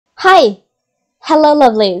Hi! Hello,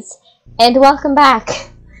 lovelies, and welcome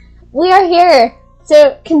back. We are here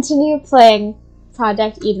to continue playing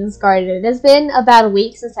Project Eden's Garden. It has been about a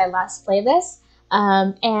week since I last played this,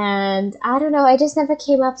 and I don't know, I just never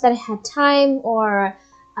came up that I had time or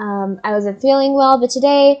I wasn't feeling well, but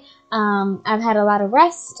today I've had a lot of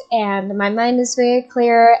rest and my mind is very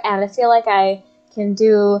clear and I feel like I can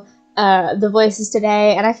do the voices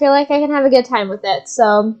today and I feel like I can have a good time with it,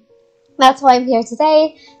 so that's why I'm here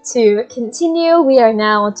today to continue. We are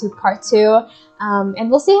now on to part 2,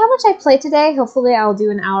 and we'll see how much I play today. Hopefully I'll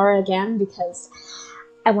do an hour again because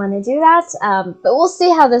I want to do that, but we'll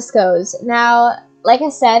see how this goes. Now, like I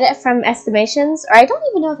said, from estimations, or I don't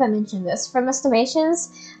even know if I mentioned this, from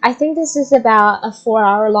estimations, I think this is about a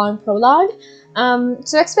 4-hour long prologue,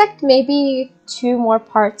 so expect maybe 2 more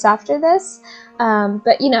parts after this,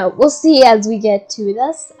 but you know, we'll see as we get to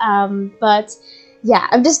this, but yeah,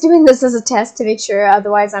 I'm just doing this as a test to make sure,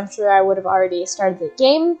 otherwise I'm sure I would have already started the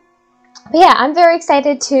game. But yeah, I'm very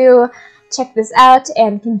excited to check this out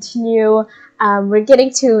and continue. We're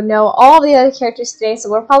getting to know all the other characters today,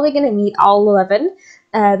 so we're probably going to meet all 11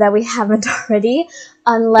 that we haven't already,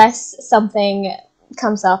 unless something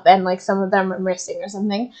comes up and like some of them are missing or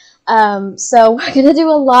something. So we're going to do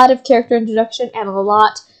a lot of character introduction and a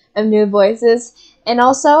lot of new voices, and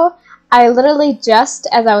also I literally just,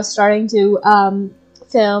 as I was starting to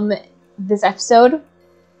film this episode,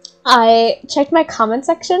 I checked my comment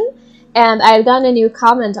section, and I had gotten a new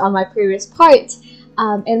comment on my previous part,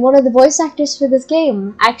 and one of the voice actors for this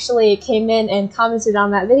game actually came in and commented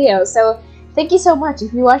on that video, so thank you so much.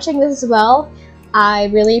 If you're watching this as well, I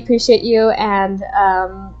really appreciate you, and,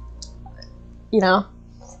 you know,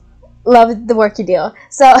 love the work you do.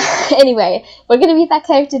 So, anyway, we're gonna meet that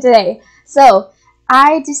character today. So,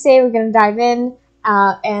 I just say we're going to dive in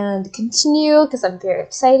and continue because I'm very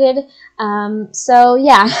excited. So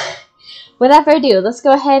yeah, without further ado, let's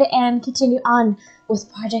go ahead and continue on with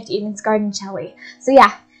Project Eden's Garden, shall we? So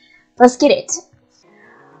yeah, let's get it.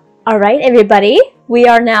 Alright everybody, we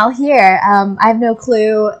are now here. I have no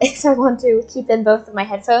clue if I want to keep in both of my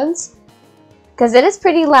headphones because it is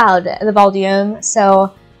pretty loud, the volume,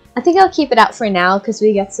 so I think I'll keep it out for now because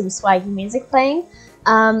we get some swaggy music playing.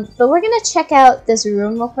 But we're gonna check out this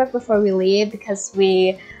room real quick before we leave because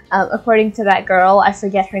we, according to that girl, I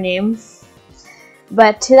forget her name,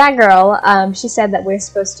 but to that girl, she said that we're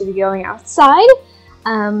supposed to be going outside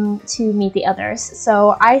to meet the others.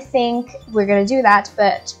 So I think we're gonna do that,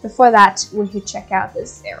 but before that, we should check out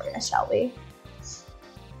this area, shall we?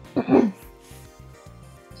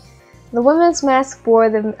 The woman's mask bore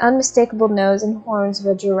the unmistakable nose and horns of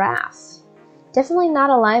a giraffe. Definitely not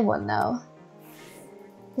a live one, though.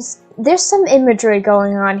 There's some imagery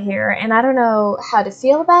going on here, and I don't know how to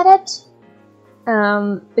feel about it,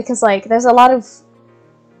 because like there's a lot of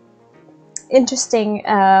interesting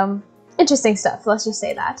stuff, let's just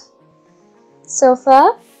say that.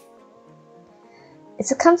 Sofa.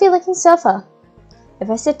 It's a comfy looking sofa. If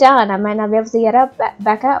I sit down, I might not be able to get up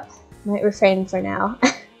back up. Might refrain for now.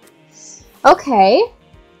 Okay,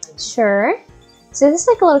 sure. So this is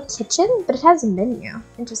like a little kitchen, but it has a menu.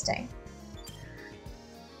 Interesting.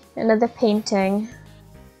 Another painting.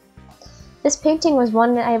 This painting was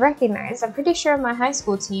one that I recognized. I'm pretty sure my high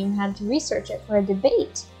school team had to research it for a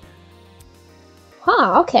debate.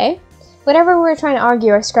 Huh, okay. Whatever we were trying to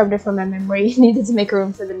argue, I scrubbed it from my memory. Needed to make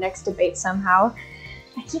room for the next debate somehow.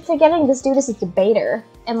 I keep forgetting this dude is a debater.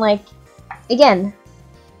 And like, again,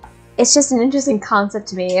 it's just an interesting concept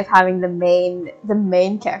to me of having the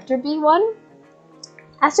main character be one.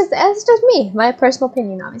 That's just me, my personal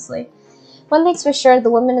opinion, obviously. One thing's for sure, the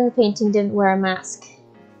woman in the painting didn't wear a mask.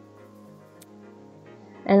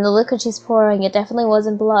 And the liquid she's pouring, it definitely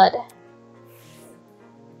wasn't blood.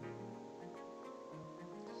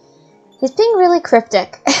 He's being really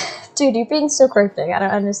cryptic. Dude, you're being so cryptic, I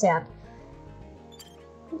don't understand.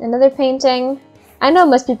 Another painting. I know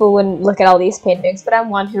most people wouldn't look at all these paintings, but I'm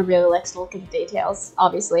one who really likes to look at the details,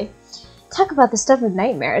 obviously. Talk about the stuff of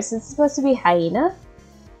nightmares. Is it supposed to be hyena?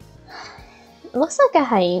 It looks like a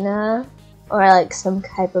hyena. Or like some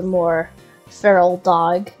type of more feral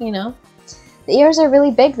dog, you know? The ears are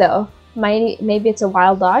really big though. Maybe it's a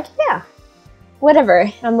wild dog? Yeah.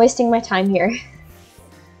 Whatever, I'm wasting my time here.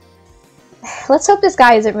 Let's hope this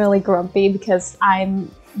guy isn't really grumpy because I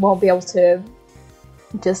won't be able to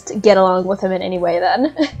just get along with him in any way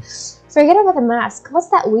then. Forget about the mask. What's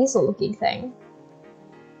that weasel looking thing?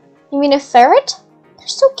 You mean a ferret? They're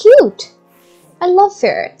so cute. I love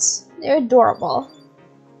ferrets. They're adorable.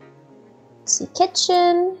 See,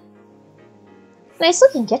 kitchen. Nice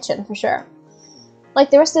looking kitchen for sure. Like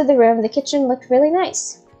the rest of the room, the kitchen looked really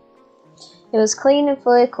nice. It was clean and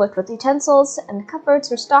fully equipped with utensils, and the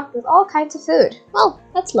cupboards were stocked with all kinds of food. Well,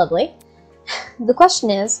 that's lovely. The question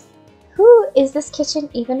is, who is this kitchen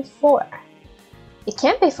even for? It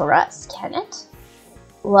can't be for us, can it?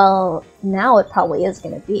 Well, now it probably is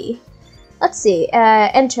gonna be. Let's see,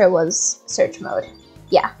 enter was search mode.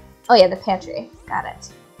 Yeah. Oh yeah, the pantry. Got it.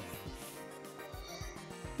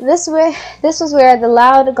 This was where the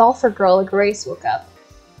loud golfer girl Grace woke up.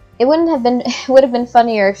 It would have been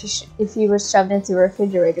funnier if you were shoved into a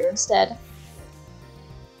refrigerator instead.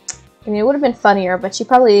 I mean, it would have been funnier, but she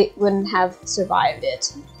probably wouldn't have survived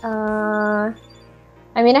it. I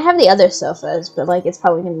mean, I have the other sofas, but like, it's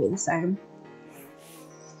probably gonna be the same.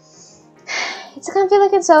 It's a comfy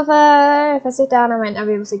looking sofa. If I sit down, I might not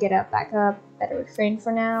be able to get up, back up. Better refrain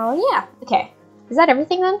for now. Yeah, okay. Is that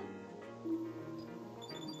everything then?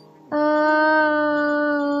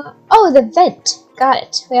 Oh, the vent. Got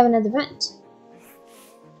it. We have another vent.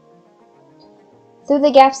 Through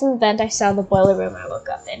the gaps in the vent, I saw the boiler room I woke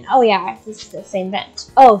up in. Oh yeah, this is the same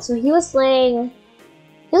vent. Oh, so he was laying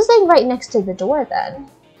right next to the door then.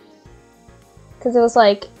 Because it was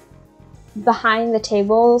like behind the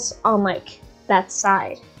tables on like that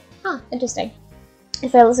side. Huh, interesting.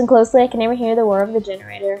 If I listen closely, I can never hear the whir of the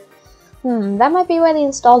generator. That might be why they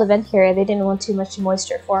installed a vent here. They didn't want too much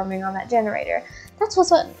moisture forming on that generator. That's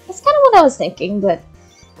kind of what I was thinking, but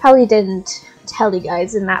probably didn't tell you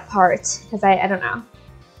guys in that part, because I don't know.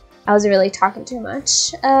 I wasn't really talking too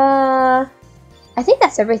much. I think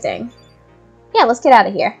that's everything. Yeah, let's get out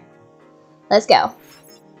of here. Let's go.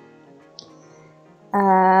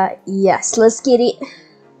 Yes, let's get it.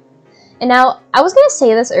 And now, I was gonna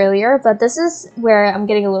say this earlier, but this is where I'm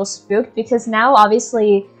getting a little spooked, because now,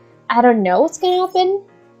 obviously, I don't know what's gonna happen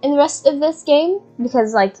in the rest of this game,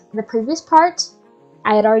 because, like, the previous part,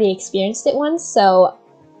 I had already experienced it once, so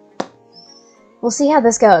we'll see how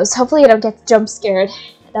this goes. Hopefully I don't get jump scared.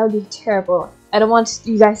 That would be terrible. I don't want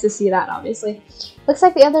you guys to see that, obviously. Looks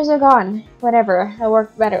like the others are gone. Whatever, I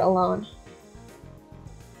work better alone.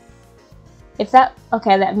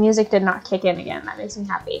 Okay, that music did not kick in again. That makes me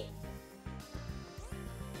happy.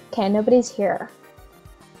 Okay, nobody's here.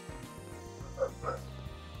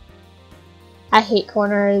 I hate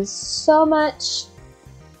corners so much.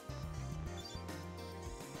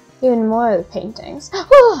 Even more of the paintings. I'm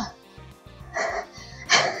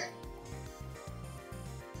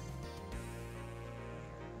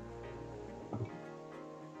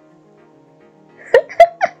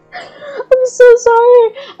so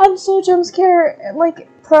sorry. I'm so jump scared, like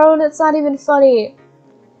prone. It's not even funny.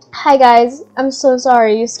 Hi guys. I'm so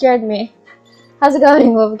sorry. You scared me. How's it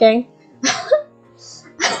going, Wolfgang?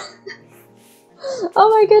 Oh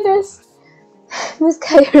my goodness. Miss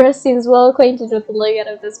Kyra seems well acquainted with the layout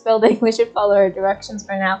of this building. We should follow her directions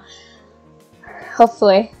for now.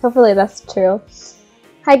 Hopefully that's true.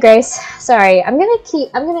 Hi Grace. Sorry, I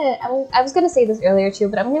was gonna say this earlier too,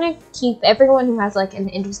 but I'm gonna keep everyone who has like an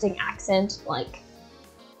interesting accent, like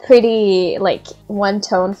pretty like one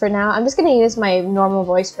tone for now. I'm just gonna use my normal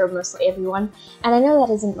voice for mostly everyone. And I know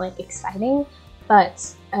that isn't like exciting,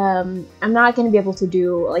 but I'm not gonna be able to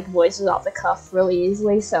do like voices off the cuff really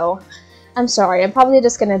easily, so I'm sorry. I'm probably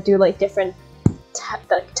just gonna do like different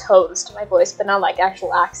like tones to my voice, but not like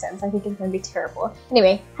actual accents. I think it's gonna be terrible.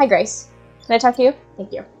 Anyway, hi Grace. Can I talk to you?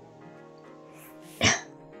 Thank you.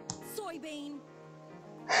 Soybean.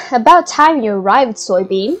 About time you arrived,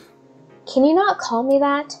 Soybean. Can you not call me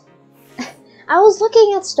that? I was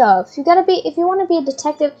looking at stuff. If you want to be a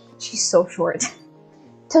detective, she's so short.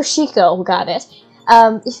 Toshiko, got it.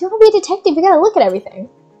 If you want to be a detective, you gotta look at everything.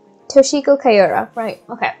 Toshiko Kayura, right?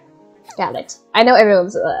 Okay, got it. I know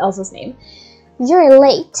everyone else's name. You're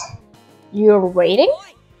late. You're waiting?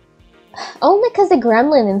 Only because the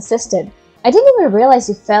gremlin insisted. I didn't even realize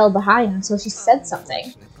you fell behind until she said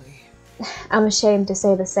something. I'm ashamed to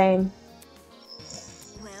say the same.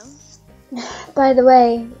 Well, by the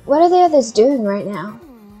way, what are the others doing right now?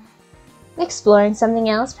 Exploring something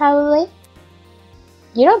else, probably?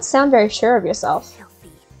 You don't sound very sure of yourself.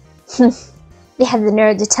 They had the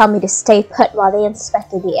nerve to tell me to stay put while they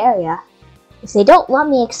inspected the area. If they don't want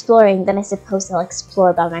me exploring, then I suppose they'll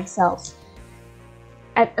explore by myself.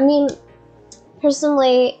 I mean,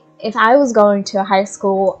 personally, if I was going to a high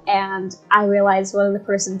school and I realized one of the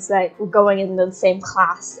persons that were going in the same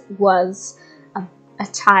class was a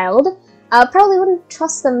child, I probably wouldn't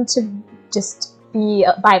trust them to just be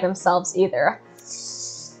by themselves either.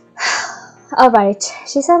 Alright,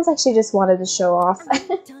 she sounds like she just wanted to show off.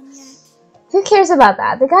 Who cares about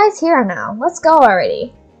that? The guy's here now. Let's go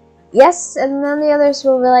already. Yes, and then the others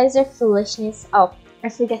will realize their foolishness. Oh, I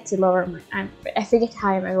forget to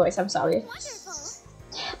hire my voice. I'm sorry.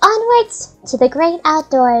 Onwards to the great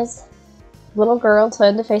outdoors. Little girl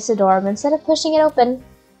turned to face the door, but instead of pushing it open,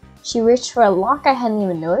 she reached for a lock I hadn't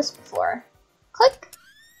even noticed before. Click!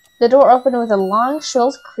 The door opened with a long,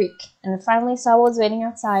 shrill creak, and I finally saw what was waiting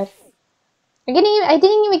outside. I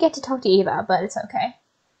didn't even get to talk to Eva, but it's okay.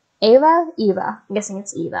 Ava? Eva. I'm guessing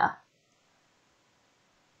it's Eva.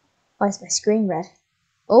 Why is my screen red?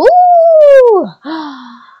 Ooh!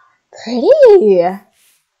 Pretty!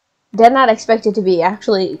 Did not expect it to be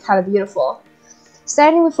actually kind of beautiful.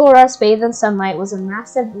 Standing before us, bathed in sunlight, was a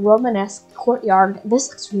massive Romanesque courtyard. This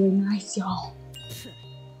looks really nice, y'all.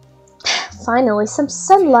 Finally, some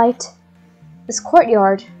sunlight. This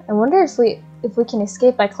courtyard. I wonder if we can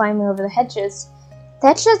escape by climbing over the hedges. The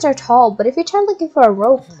hedges are tall, but if you try looking for a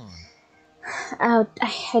rope, I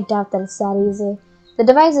doubt that it's that easy. The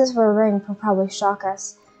devices for a ring will probably shock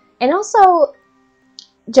us. And also,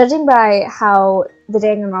 judging by how the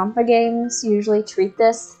Danganronpa games usually treat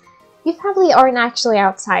this, you probably aren't actually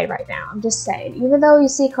outside right now. I'm just saying. Even though you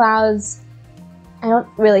see clouds, I don't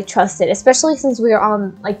really trust it. Especially since we are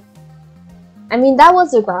on, like... I mean, that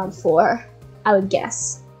was the ground floor, I would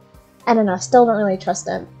guess. I don't know. I still don't really trust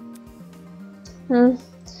it.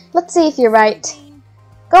 Let's see if you're right.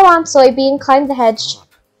 Go on, Soybean. Climb the hedge.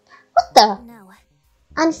 What the? No.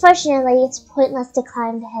 Unfortunately, it's pointless to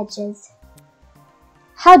climb the hedges.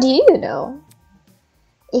 How do you know?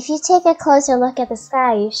 If you take a closer look at the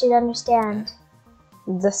sky, you should understand.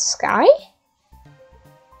 The sky?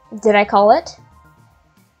 Did I call it?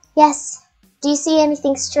 Yes. Do you see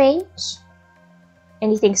anything strange?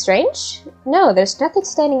 Anything strange? No, there's nothing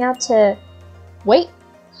standing out to... Wait,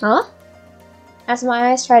 huh? As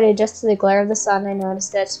my eyes tried to adjust to the glare of the sun, I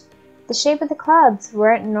noticed it. The shape of the clouds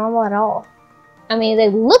weren't normal at all. I mean, they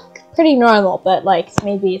look pretty normal, but like,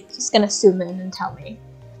 maybe it's just gonna zoom in and tell me.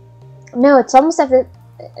 No, it's almost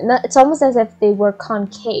as if they were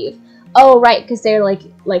concave. Oh, right, because they're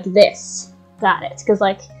like this. Got it. Because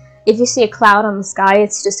like, if you see a cloud on the sky,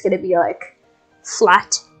 it's just gonna be like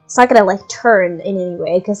flat. It's not gonna like turn in any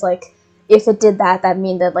way. Because like, if it did that, that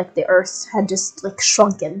mean that like the Earth had just like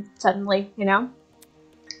shrunken suddenly. You know.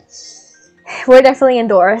 We're definitely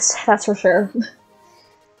indoors. That's for sure.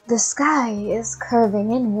 The sky is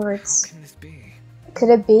curving inwards. What can this be? Could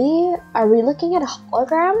it be? Are we looking at a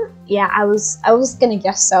hologram? Yeah, I was gonna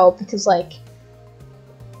guess so, because like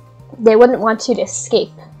they wouldn't want you to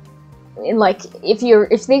escape. And like if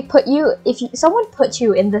someone put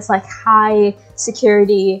you in this like high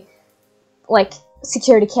security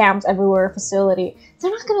cams everywhere facility,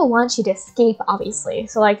 they're not gonna want you to escape, obviously.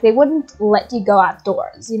 So like they wouldn't let you go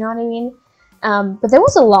outdoors, you know what I mean? But there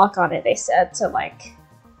was a lock on it, they said, so like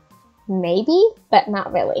maybe, but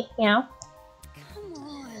not really, you know?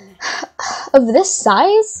 Of this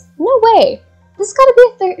size? No way! This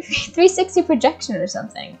gotta be a 360 projection or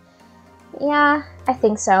something. Yeah, I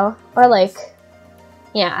think so. Or like,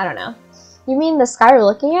 yeah, I don't know. You mean the sky we're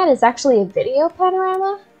looking at is actually a video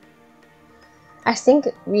panorama? I think,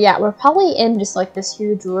 yeah, we're probably in just like this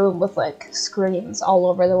huge room with like screens all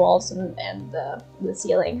over the walls and the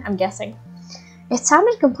ceiling, I'm guessing. It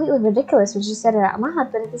sounded completely ridiculous when she said it out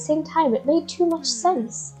loud, but at the same time, it made too much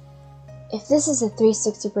sense. If this is a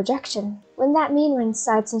 360 projection, wouldn't that mean we're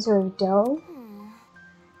inside some sort of dome?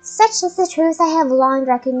 Such is the truth I have long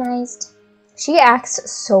recognized. She acts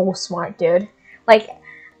so smart, dude. Like,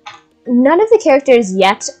 none of the characters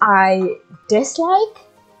yet I dislike,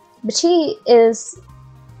 but she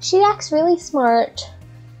acts really smart,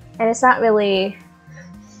 and it's not really,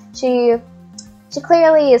 she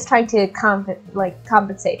clearly is trying to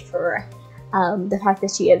compensate for the fact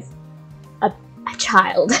that she is a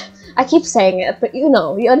child. I keep saying it, but you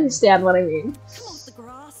know, you understand what I mean.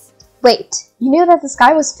 Wait, you knew that the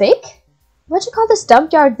sky was fake? Why'd you call this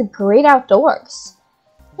dump yard the great outdoors?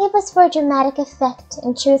 It was for dramatic effect.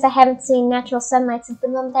 In truth, I haven't seen natural sunlight since the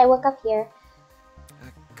moment I woke up here.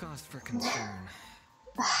 A cause for concern.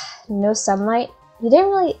 No sunlight?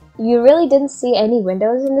 You really didn't see any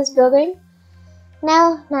windows in this building?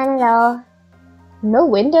 No, not at all. No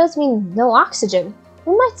windows mean no oxygen.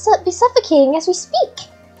 We might be suffocating as we speak.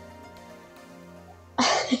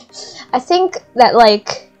 I think that,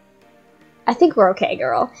 like, I think we're okay,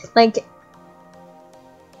 girl. Like,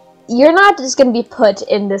 you're not just gonna be put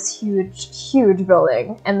in this huge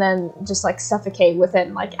building and then just, like, suffocate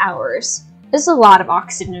within, like, hours. There's a lot of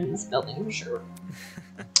oxygen in this building, for sure.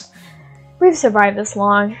 We've survived this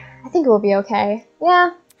long. I think we'll be okay.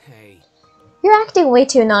 Yeah. Hey. You're acting way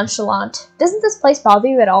too nonchalant. Doesn't this place bother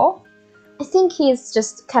you at all? I think he's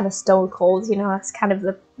just kind of stone cold, you know, that's kind of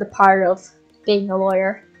the part of being a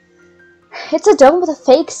lawyer. It's a dome with a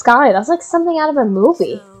fake sky. That's like something out of a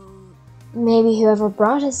movie. Maybe whoever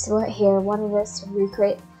brought us here wanted us to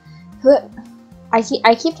recreate. I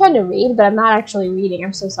keep trying to read, but I'm not actually reading.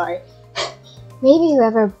 I'm so sorry. Maybe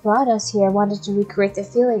whoever brought us here wanted to recreate the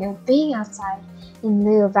feeling of being outside in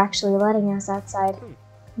lieu of actually letting us outside.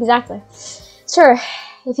 Exactly. Sure,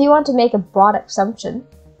 if you want to make a broad assumption.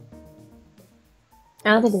 I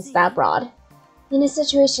don't think it's that broad. In a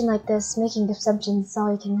situation like this, making assumptions is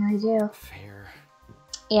all you can really do. Fair.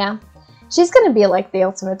 Yeah. She's gonna be like the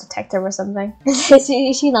ultimate detective or something.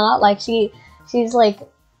 Is she not? Like she's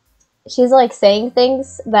like saying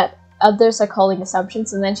things that others are calling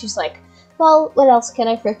assumptions, and then she's like, well, what else can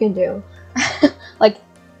I freaking do? Like,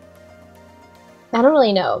 I don't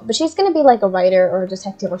really know, but she's gonna be like a writer or a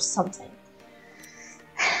detective or something.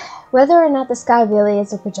 Whether or not the sky really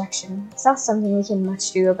is a projection, it's not something we can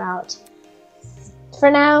much do about. For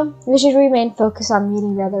now, we should remain focused on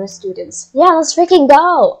meeting the other students. Yeah, let's freaking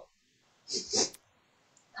go!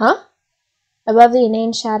 Huh? Above the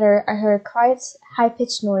inane chatter, I heard a quiet,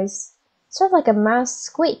 high-pitched noise. Sort of like a mouse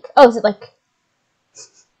squeak. Oh, is it like...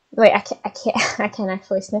 Wait, I can't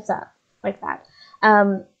actually sniff that like that.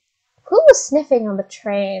 Who was sniffing on the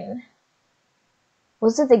train?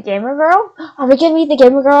 Was it the gamer girl? Are we gonna meet the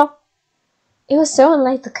gamer girl? It was so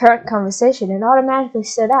unlike the current conversation, it automatically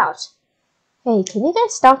stood out. Hey, can you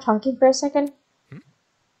guys stop talking for a second?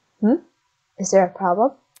 Hmm? Is there a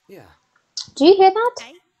problem? Yeah. Do you hear that?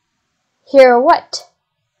 Hear what?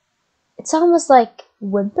 It's almost like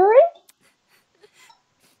whimpering?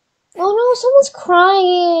 Oh no, someone's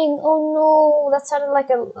crying! Oh no, that sounded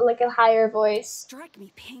like a higher voice. Strike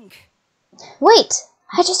me pink. Wait,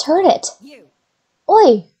 I just heard it. You.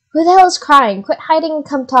 Oi, who the hell is crying? Quit hiding and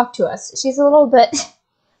come talk to us. She's a little bit...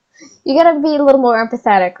 You gotta be a little more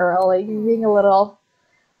empathetic, girl. Like, you're being a little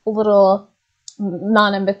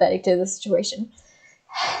non-empathetic to the situation.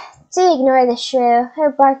 Do ignore the shrew.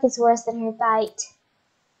 Her bark is worse than her bite.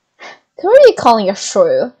 Who are you calling a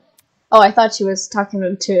shrew? Oh, I thought she was talking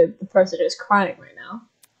to the person who's crying right now.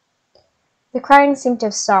 The crying seemed to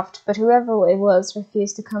have stopped, but whoever it was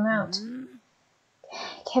refused to come out.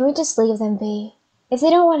 Can we just leave them be? If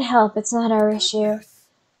they don't want help, it's not our issue.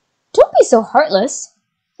 Don't be so heartless.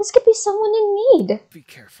 This could be someone in need. Be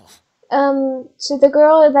careful. To the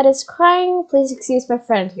girl that is crying, please excuse my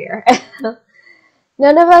friend here.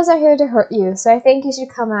 None of us are here to hurt you, so I think you should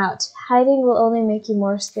come out. Hiding will only make you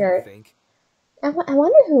more scared. I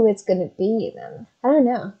wonder who it's gonna be then. I don't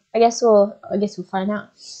know. I guess we'll find out.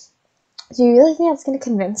 Do you really think that's gonna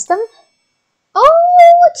convince them? Oh,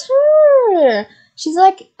 it's her! She's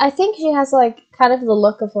like, I think she has like kind of the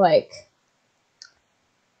look of like,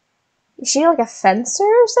 is she like a fencer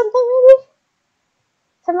or something maybe?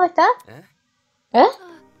 Something like that? Eh?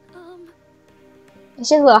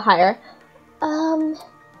 She's a little higher.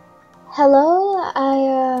 Hello?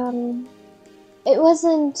 It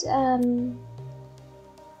wasn't,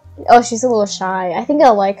 Oh, she's a little shy. I think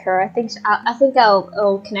I'll like her. I think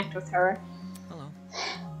I'll connect with her. Hello.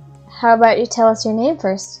 How about you tell us your name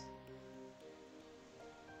first?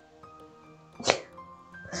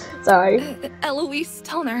 Sorry. Eloise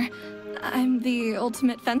Tellner. I'm the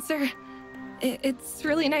ultimate fencer. It's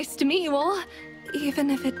really nice to meet you all,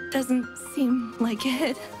 even if it doesn't seem like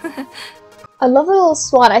it. I love the little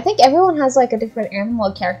swan. I think everyone has like a different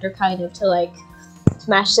animal character kind of to like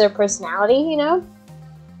match their personality, you know?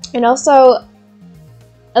 And also,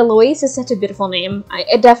 Eloise is such a beautiful name.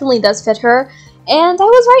 It definitely does fit her. And I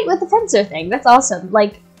was right with the fencer thing. That's awesome.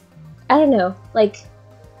 Like, I don't know. Like,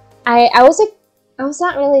 I was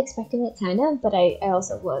not really expecting it, kinda, but I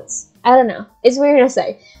also was. I don't know. It's weird to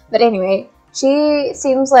say. But anyway, she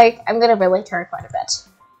seems like I'm gonna relate to her quite a bit.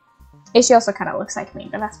 And she also kind of looks like me,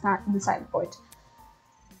 but that's not beside the point.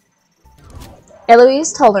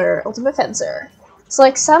 Eloise Tellner, Ultimate Fencer. So,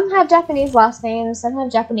 like, some have Japanese last names, some have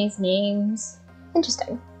Japanese names.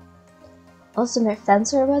 Interesting. Ultimate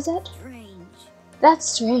Fencer, was it? Strange. That's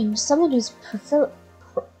strange. Someone who's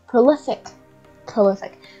prolific.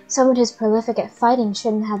 Someone who's prolific at fighting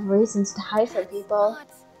shouldn't have reasons to hide from people.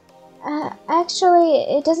 Actually,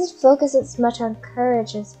 it doesn't focus as much on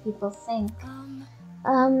courage as people think.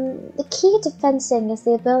 The key to fencing is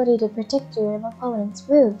the ability to predict your opponent's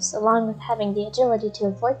moves, along with having the agility to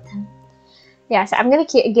avoid them. Yeah, so I'm gonna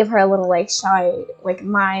give her a little, like, shy, like,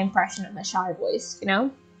 my impression of a shy voice, you know?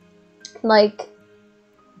 Like,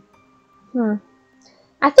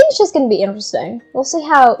 I think she's gonna be interesting. We'll see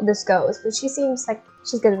how this goes, but she seems like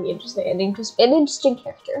she's gonna be interesting, an interesting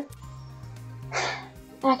character.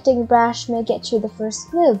 Acting brash may get you the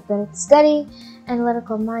first move, but it's steady,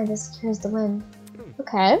 analytical mind that secures the win.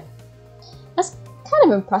 Okay. That's kind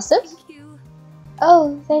of impressive. Thank you.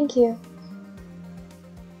 Oh, thank you.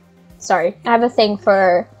 Sorry, I have a thing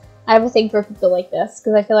for people like this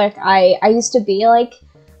because I feel like I used to be like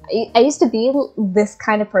I used to be this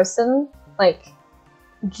kind of person like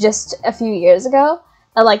just a few years ago.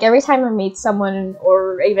 And, like every time I meet someone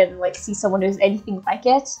or even like see someone who's anything like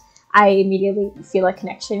it, I immediately feel a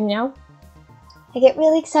connection. You know, I get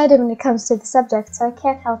really excited when it comes to the subject, so I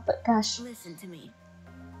can't help but gush. Listen to me.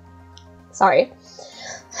 Sorry,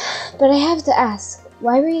 but I have to ask,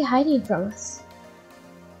 why were you hiding from us?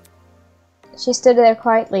 She stood there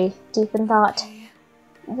quietly, deep in thought.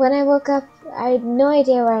 When I woke up, I had no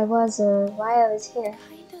idea where I was or why I was here.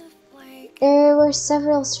 Kind of like... There were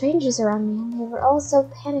several strangers around me, and they were all so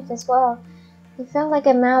panicked as well. It felt like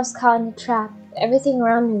a mouse caught in a trap. Everything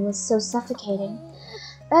around me was so suffocating.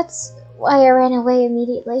 That's why I ran away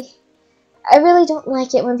immediately. I really don't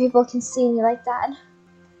like it when people can see me like that.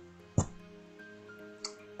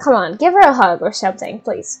 Come on, give her a hug or something,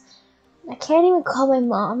 please. I can't even call my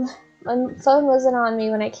mom. My phone wasn't on me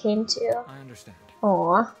when I came to. I understand.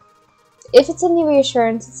 Aww. If it's any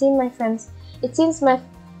reassurance, it seems my friends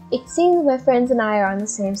and I are in the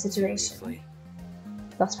same situation. Seriously.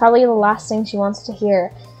 That's probably the last thing she wants to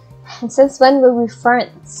hear. And since when were we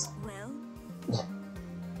friends?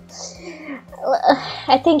 Well,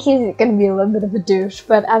 I think he's gonna be a little bit of a douche,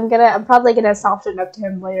 but I'm probably gonna soften up to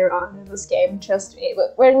him later on in this game. Trust me,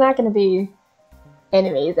 we're not gonna be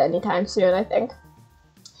enemies anytime soon, I think.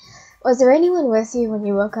 Was there anyone with you when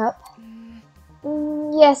you woke up?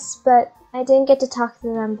 Yes, but I didn't get to talk to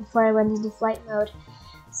them before I went into flight mode.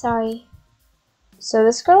 Sorry. So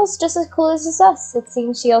this girl's just as cool as us. It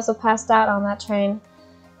seems she also passed out on that train.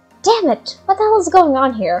 Damn it! What the hell is going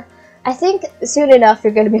on here? I think soon enough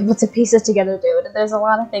you're going to be able to piece it together, dude. There's a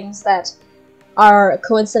lot of things that are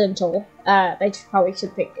coincidental that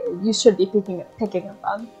you should be picking up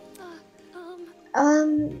on.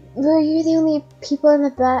 Were you the only people in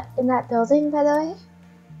that building, by the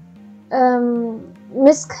way?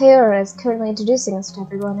 Miss Kara is currently introducing us to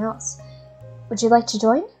everyone else. Would you like to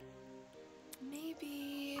join?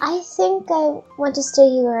 Maybe... I think I want to stay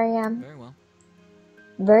here where I am. Very well.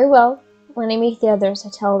 Very well. When I meet the others, I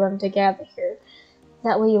tell them to gather here.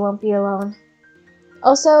 That way you won't be alone.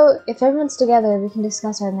 Also, if everyone's together, we can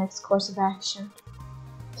discuss our next course of action.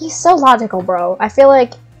 He's so logical, bro. I feel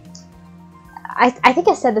like... I think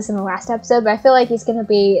I said this in the last episode, but I feel like he's gonna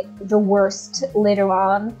be the worst later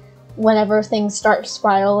on whenever things start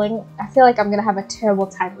spiraling. I feel like I'm gonna have a terrible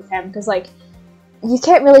time with him, because, like, you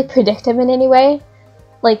can't really predict him in any way.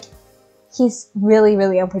 Like, he's really,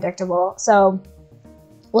 really unpredictable. So,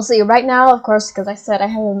 we'll see. Right now, of course, because I said I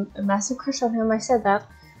have a massive crush on him, I said that.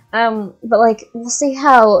 But, like, we'll see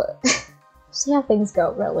how... see how things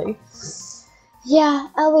go, really. Yeah,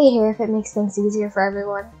 I'll be here if it makes things easier for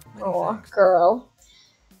everyone. Oh, girl.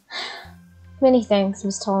 Many thanks,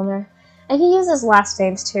 Miss Tolner. And he uses last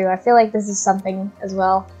names too. I feel like this is something as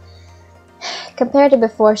well. Compared to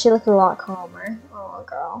before, she looked a lot calmer. Oh,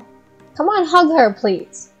 girl. Come on, hug her,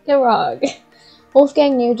 please. Give her a hug.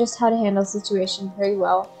 Wolfgang knew just how to handle the situation very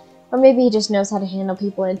well. Or maybe he just knows how to handle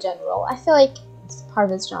people in general. I feel like it's part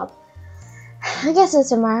of his job. I guess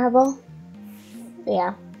it's admirable. But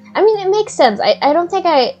yeah. I mean, it makes sense. I don't think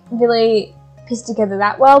I really pieced together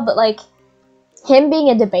that well, but like, him being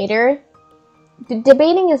a debater,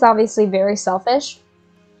 debating is obviously very selfish.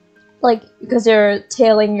 Like, because you're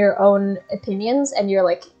tailing your own opinions and you're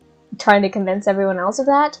like trying to convince everyone else of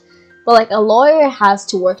that. But like, a lawyer has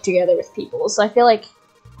to work together with people, so I feel like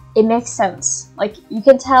it makes sense. Like, you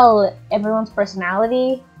can tell everyone's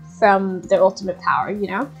personality from their ultimate power, you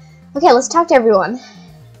know? Okay, let's talk to everyone.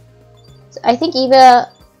 So I think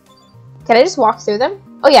Eva... Can I just walk through them?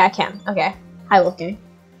 Oh yeah, I can. Okay. Hi, Wolfgang.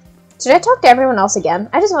 Should I talk to everyone else again?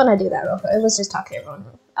 I just want to do that real quick. Let's just talk to everyone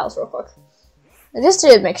else real quick. Just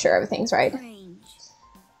to make sure everything's right.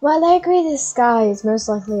 While I agree this sky is most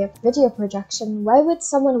likely a video projection, why would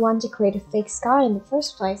someone want to create a fake sky in the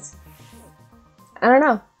first place? I don't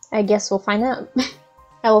know. I guess we'll find out.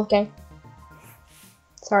 Hi, Wolfgang.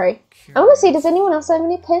 Sorry. I want to see, does anyone else have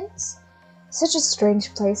any pins? Such a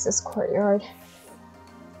strange place, this courtyard.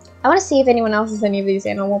 I want to see if anyone else has any of these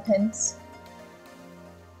animal pins.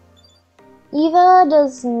 Eva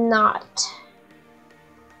does not.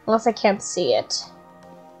 Unless I can't see it.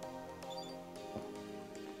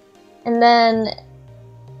 And then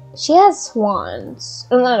she has swans.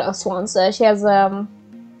 Oh, no, swans. She has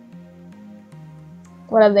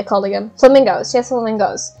what are they called again? Flamingos. She has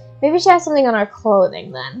flamingos. Maybe she has something on her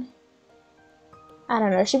clothing then. I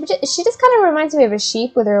don't know. She just kind of reminds me of a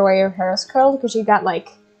sheep with her way her hair is curled, because she got like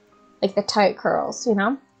the tight curls, you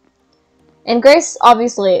know. And Grace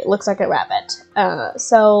obviously looks like a rabbit.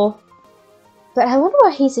 So But I wonder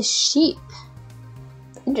why he's a sheep.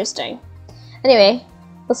 Interesting. Anyway,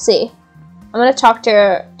 let's see. I'm gonna talk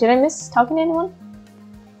to... Did I miss talking to anyone?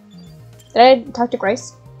 Did I talk to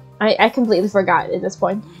Grace? I completely forgot at this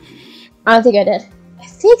point. I don't think I did. A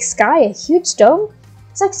fake sky, a huge dome?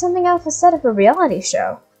 It's like something out of a set of a reality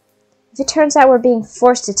show. If it turns out we're being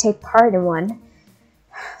forced to take part in one...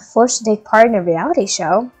 Forced to take part in a reality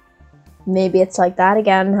show? Maybe it's like that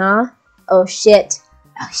again, huh? Oh shit.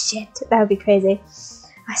 Oh shit, that would be crazy.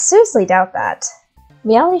 I seriously doubt that.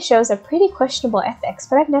 Reality shows have pretty questionable ethics,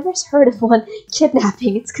 but I've never heard of one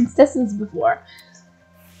kidnapping its contestants before.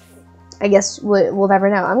 I guess we'll never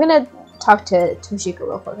know. I'm gonna talk to Toshiko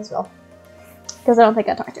real quick as well, because I don't think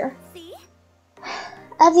I talked to her.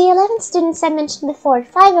 Of the 11 students I mentioned before,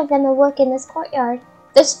 5 of them will work in this courtyard.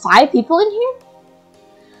 There's 5 people in here?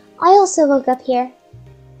 I also woke up here.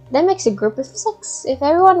 That makes a group of 6. If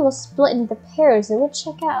everyone was split into pairs, it would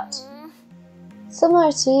check out.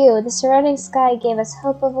 Similar to you, the surrounding sky gave us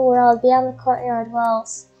hope of a world beyond the courtyard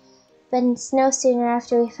walls. But no sooner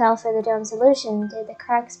after we fell for the dome's illusion did the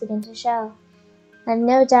cracks begin to show. I have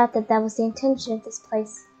no doubt that that was the intention of this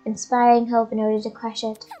place, inspiring hope in order to crush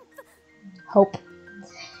it. Hope.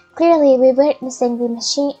 Clearly, we're witnessing the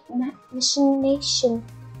machination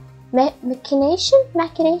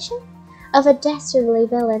of a dastardly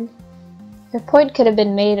villain. Your point could have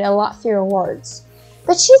been made a lot fewer words.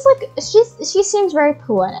 But she seems very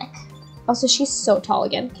poetic. Also, she's so tall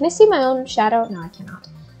again. Can I see my own shadow? No, I cannot.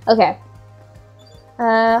 Okay.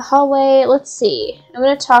 Hallway, let's see. I'm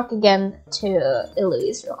gonna talk again to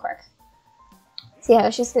Eloise real quick. See how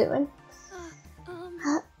she's doing.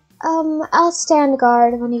 I'll stand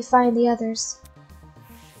guard when you find the others.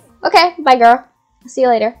 Okay, bye girl. I'll see you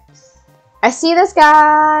later. I see this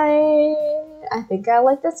guy. I think I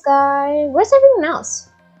like this guy. Where's everyone else?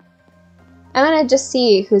 I'm gonna just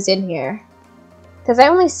see who's in here. Because I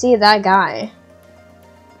only see that guy.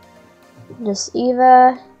 Just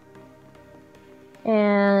Eva.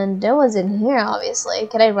 And no one's in here, obviously.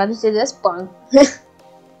 Can I run into this bunk? Yeah,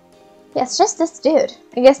 it's just this dude.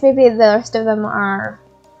 I guess maybe the rest of them are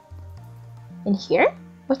in here?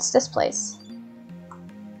 What's this place?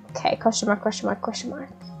 Okay, question mark, question mark, question mark.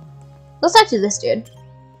 Let's talk to this dude.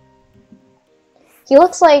 He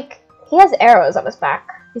looks like he has arrows on his back.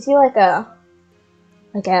 Is he like a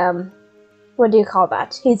what do you call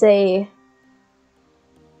that? He's an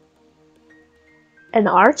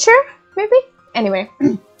archer, maybe? Anyway.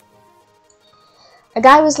 A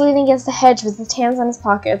guy was leaning against the hedge with his hands on his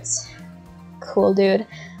pockets. Cool dude.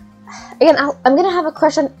 Again, I'm gonna have a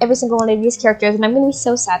crush on every single one of these characters, and I'm gonna be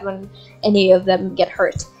so sad when any of them get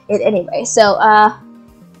hurt in any way. So,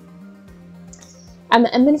 I'm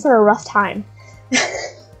in for a rough time.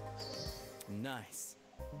 Nice.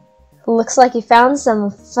 Looks like you found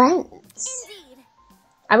some friends.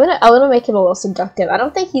 I wanna make him a little seductive. I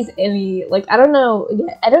don't think he's any, like, I don't know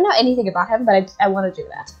anything about him, but I want to do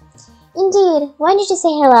that. Indeed. Why did you say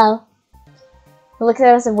hello? He looked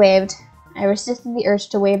at us and waved. I resisted the urge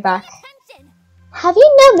to wave back. Have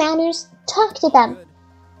you no manners? Talk to them.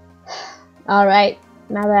 Alright,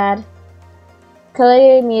 my bad.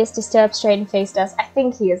 Clearly amused to stood up straight and faced us. I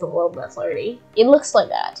think he is a little bit flirty. It looks like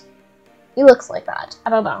that. He looks like that. I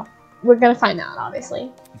don't know. We're gonna find out,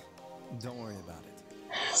 obviously. Don't worry about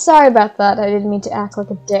it. Sorry about that. I didn't mean to act like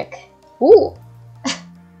a dick. Ooh.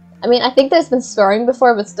 I mean, I think there's been swearing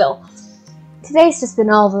before, but still. Today's just been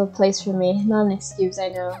all over the place for me. Not an excuse, I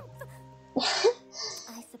know.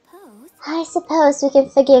 I suppose we can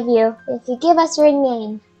forgive you if you give us your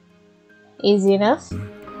name. Easy enough.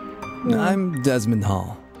 I'm Desmond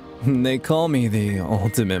Hall. They call me the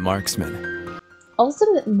ultimate marksman.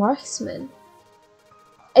 Ultimate marksman?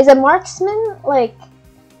 Is a marksman, like,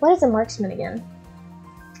 what is a marksman again?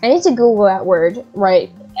 I need to Google that word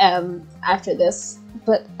right after this,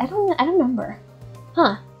 but I don't remember.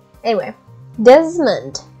 Huh. Anyway,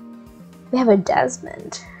 Desmond. We have a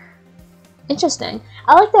Desmond. Interesting.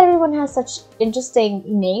 I like that everyone has such interesting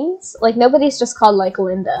names. Like, nobody's just called, like,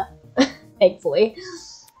 Linda. Thankfully.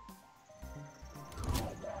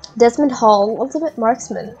 Desmond Hall, ultimate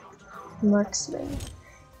marksman. Marksman.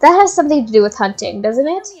 That has something to do with hunting, doesn't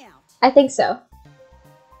it? I think so.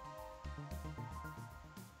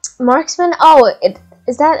 Marksman? Oh,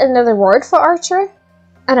 is that another word for archer?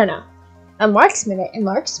 I don't know. A marksman, eh? A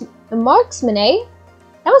marksman, eh?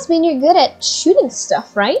 That must mean you're good at shooting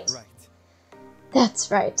stuff, right? Right.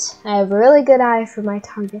 That's right. I have a really good eye for my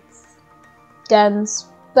targets. Guns,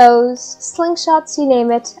 bows, slingshots, you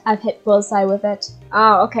name it. I've hit bullseye with it.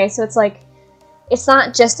 Oh, okay, so it's like, it's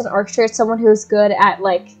not just an archer, it's someone who's good at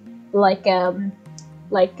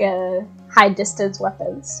high distance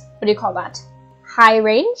weapons. What do you call that?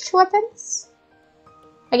 high-range weapons?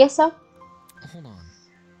 I guess so. Hold on.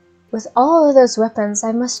 With all of those weapons,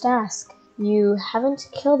 I must ask, you haven't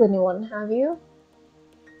killed anyone, have you?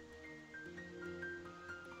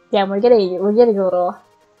 Yeah, we're getting a little...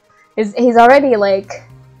 He's already like...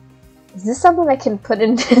 Is this something I can put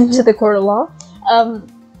into the court of law?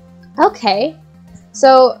 Okay.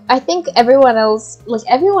 So, I think everyone else, like,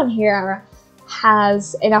 everyone here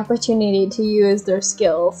has an opportunity to use their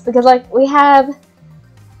skills. Because, like, we have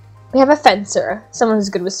a fencer, someone who's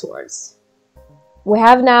good with swords. We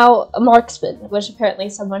have now a marksman, which apparently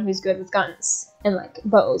is someone who's good with guns and like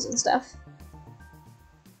bows and stuff.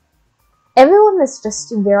 Everyone is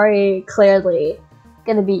just very clearly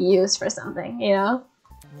gonna be used for something, you know?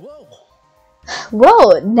 Whoa!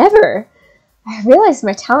 Whoa, never! I realize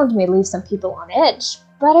my talent may leave some people on edge,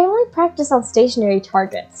 but I only practice on stationary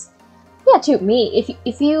targets. Yeah, too, me.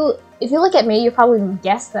 If you look at me, you probably wouldn't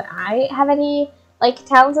guess that I have any like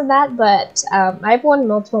talents in that, but I've won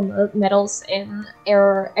multiple medals in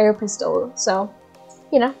air pistol, so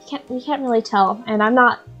you know you can't really tell. And I'm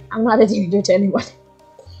not a danger to anyone.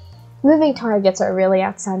 Moving targets are really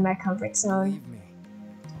outside my comfort zone.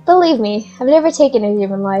 Believe me, I've never taken a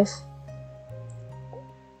human life.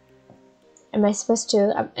 Am I supposed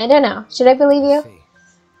to? I don't know. Should I believe you?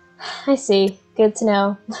 I see. Good to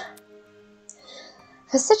know.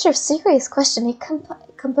 For such a serious question, he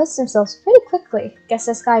composed himself pretty quickly. Guess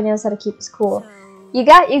this guy knows how to keep his cool. You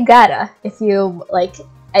gotta. If you, like,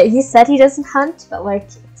 he said he doesn't hunt, but, like,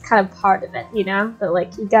 it's kind of part of it, you know? But,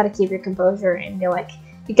 like, you gotta keep your composure and you're, like,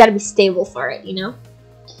 you gotta be stable for it, you know?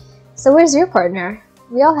 So where's your partner?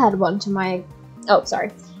 We all had one to my... Oh,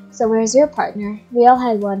 sorry. So where's your partner? We all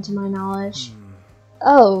had one to my knowledge.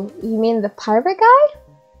 Oh, you mean the pirate guy?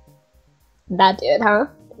 That dude, huh?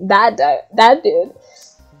 That dude.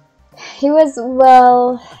 He was,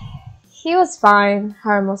 well, he was fine,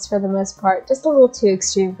 harmless for the most part, just a little too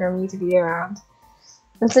extreme for me to be around.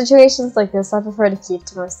 In situations like this, I prefer to keep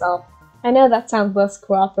to myself. I know that sounds less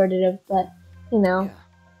cooperative, but, you know.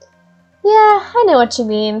 Yeah, I know what you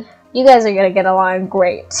mean. You guys are gonna get along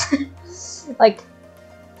great. Like,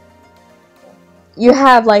 you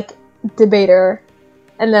have, like, debater,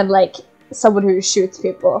 and then, like, someone who shoots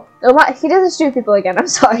people. He doesn't shoot people again, I'm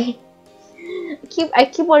sorry. I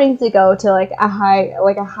keep wanting to go to like a high.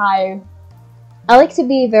 I like to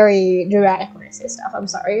be very dramatic when I say stuff. I'm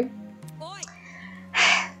sorry.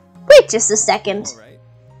 Wait just a second. Right.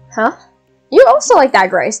 Huh? You also like that,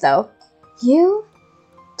 Grace, though. You?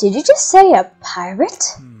 Did you just say a pirate?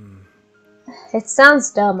 It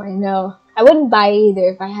sounds dumb, I know. I wouldn't buy either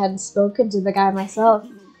if I hadn't spoken to the guy myself.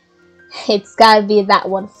 It's gotta be that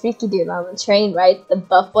one freaky dude on the train, right? The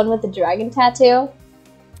buff one with the dragon tattoo?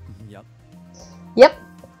 Yep,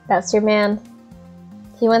 that's your man.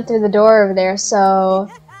 He went through the door over there, so...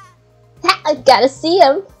 I gotta see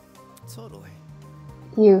him! Totally.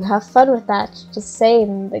 You have fun with that, just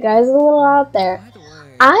saying. The guy's a little out there.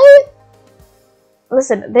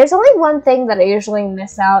 Listen, there's only one thing that I usually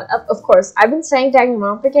miss out. Of course, I've been saying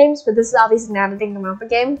Danganronpa games, but this is obviously not a Danganronpa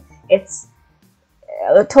game. It's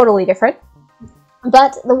totally different.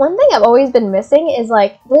 But the one thing I've always been missing is,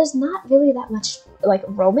 like, there's not really that much, like,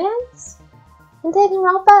 romance in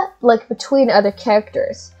Danganronpa, like, between other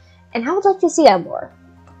characters. And I would like to see that more.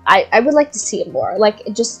 I would like to see it more. Like,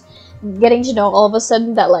 just getting to know all of a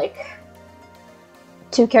sudden that, like,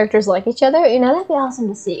 two characters like each other, you know, that'd be awesome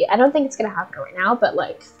to see. I don't think it's gonna happen right now, but,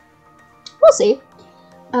 like, we'll see.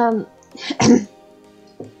 By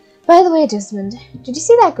the way, Desmond, did you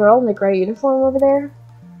see that girl in the gray uniform over there?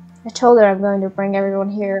 I told her I'm going to bring everyone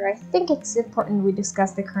here. I think it's important we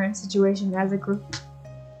discuss the current situation as a group.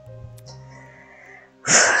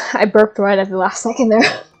 I burped right at the last second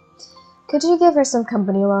there. Could you give her some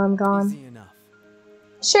company while I'm gone? Easy enough.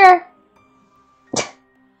 Sure.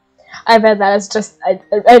 I read that as just,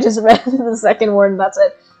 I just read the second word and that's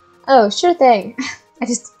it. Oh, sure thing.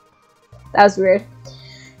 That was weird.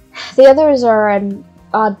 The others are an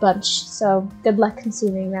odd bunch, so good luck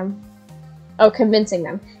conceiving them. Oh, convincing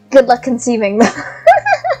them. Good luck conceiving them.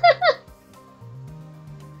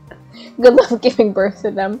 Good luck giving birth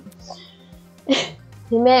to them.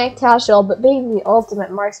 You may act casual, but being the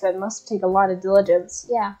ultimate marksman must take a lot of diligence.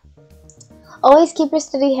 Yeah. Always keep your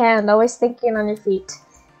steady hand, always thinking on your feet.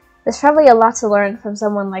 There's probably a lot to learn from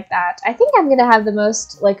someone like that. I think I'm gonna have the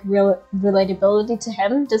most, like, real relatability to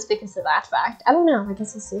him just because of that fact. I don't know, I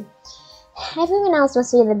guess we'll see. Everyone else will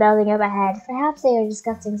see the building up ahead. Perhaps they are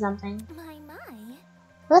discussing something. My.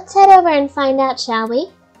 Let's head over and find out, shall we?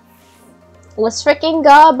 Let's freaking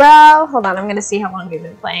go, bro! Hold on, I'm gonna see how long we've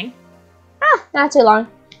been playing. Ah, not too long.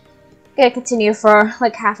 Gonna continue for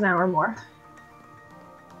like half an hour more.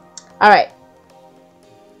 Alright.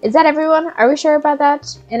 Is that everyone? Are we sure about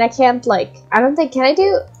that? And I can't, like, I don't think, can I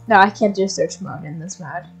do? No, I can't do search mode in this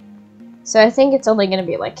mode. So I think it's only gonna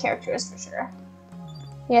be, like, characters for sure.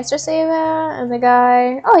 Yes, just Ava, and the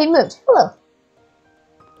guy. Oh, he moved. Hello.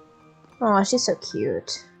 Oh, she's so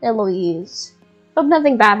cute. Eloise. Hope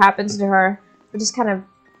nothing bad happens to her. But just kind of,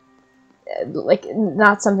 like,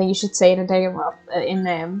 not something you should say in a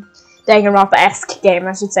Danganronpa-esque game,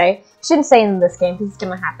 I should say. You shouldn't say in this game, because it's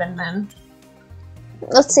gonna happen then.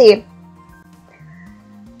 Let's see.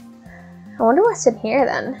 I wonder what's in here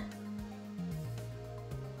then.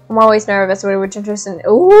 I'm always nervous when we're interested in.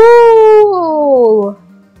 Ooh!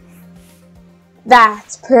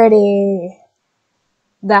 That's pretty.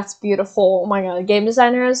 That's beautiful. Oh my god, game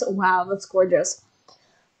designers. Wow, that's gorgeous.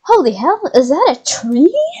 Holy hell, is that a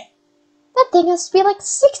tree? That thing has to be like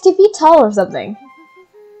 60 feet tall or something.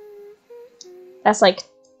 That's like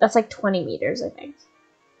 20 meters, I think.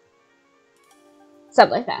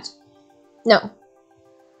 Something like that. No.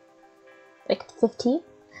 Like 15?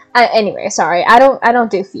 Anyway, sorry. I don't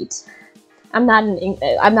do feet. I'm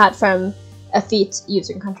not from a feet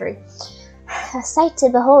using country. A sight to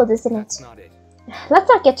behold, isn't it? Let's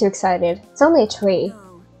not get too excited. It's only a tree.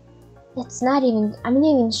 It's not even. I'm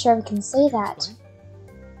not even sure we can say that.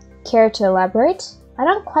 Care to elaborate? I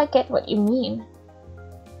don't quite get what you mean.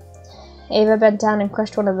 Ava bent down and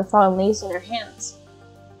crushed one of the fallen leaves in her hands.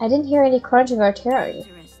 I didn't hear any crunching or tearing.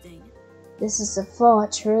 This is a full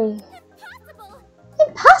tree.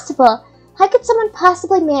 Impossible! How could someone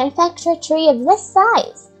possibly manufacture a tree of this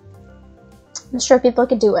size? I'm sure people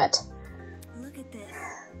could do it. Look at this.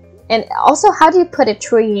 And also, how do you put a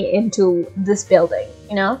tree into this building,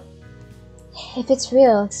 you know? If it's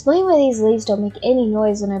real, explain why these leaves don't make any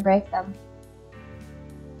noise when I break them.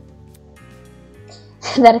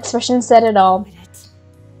 That expression said it all.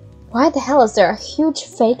 Why the hell is there a huge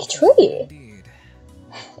fake tree?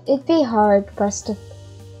 It'd be hard pressed to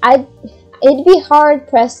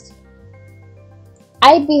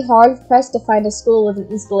find a school with an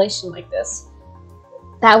installation like this.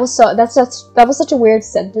 That was such a weird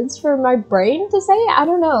sentence for my brain to say. I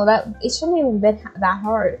don't know, it shouldn't even been that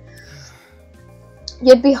hard.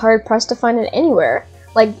 You'd be hard pressed to find it anywhere.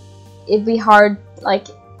 Like, it'd be hard, like,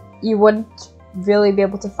 you wouldn't really be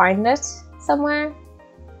able to find it somewhere.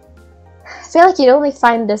 I feel like you'd only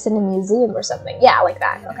find this in a museum or something. Yeah, like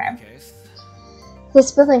that. Okay.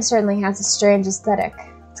 This building certainly has a strange aesthetic.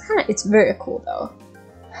 It's very cool though.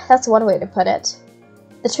 That's one way to put it.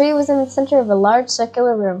 The tree was in the center of a large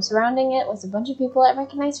circular room. Surrounding it was a bunch of people I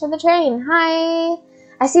recognized from the train. Hi!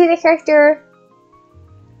 I see the character.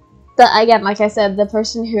 Again, like I said, the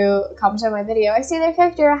person who commented on my video, I see their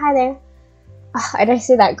character. Hi there. And I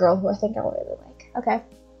see that girl who I think I really like. Okay.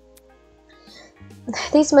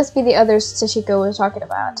 These must be the others Sashiko was talking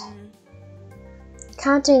about.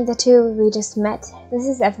 Counting the two we just met, this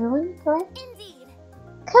is everyone, correct? Indeed.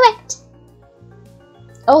 Correct.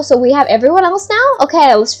 Oh, so we have everyone else now?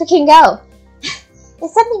 Okay, let's freaking go.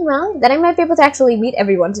 Is something wrong? Then I might be able to actually meet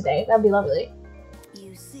everyone today. That'd be lovely.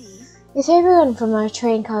 You see? If everyone from our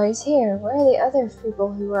train car is here, where are the other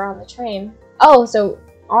people who were on the train? Oh, so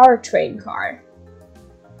our train car.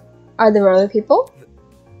 Are there other people?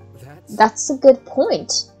 That's a good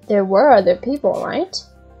point. There were other people, right?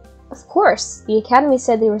 Of course. The academy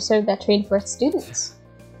said they reserved that train for its students.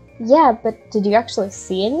 Yeah, but did you actually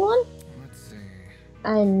see anyone? Let's see.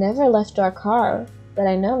 I never left our car, but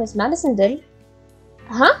I know Miss Madison did.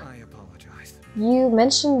 Huh? I apologize. You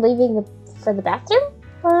mentioned leaving for the bathroom,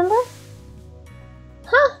 remember?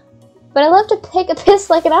 Huh. But I left to take a piss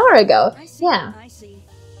like an hour ago. I see. Yeah. I see.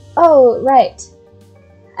 Oh, right.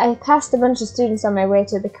 I passed a bunch of students on my way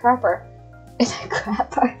to the crapper.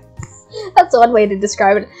 Crapper. That's one way to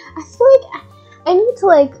describe it. I feel like I need to,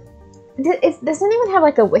 like... Does anyone have,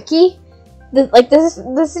 like, a wiki? Does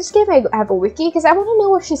this game have a wiki? Because I want to know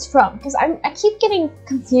where she's from. Because I keep getting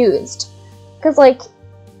confused. Because, like,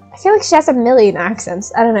 I feel like she has a million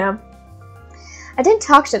accents. I don't know. I didn't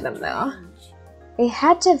talk to them, though. They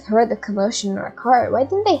had to have heard the commotion in our car. Why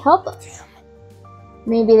didn't they help us?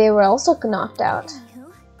 Maybe they were also knocked out.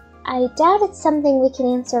 I doubt it's something we can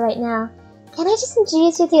answer right now. Can I just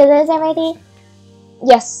introduce you to the others already?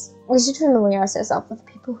 Yes, we should familiarize ourselves with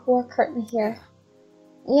the people who are currently here.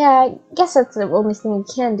 Yeah, I guess that's the only thing we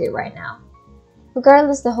can do right now.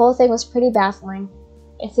 Regardless, the whole thing was pretty baffling.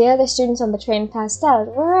 If the other students on the train passed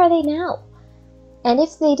out, where are they now? And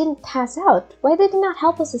if they didn't pass out, why did they not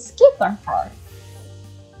help us escape our car?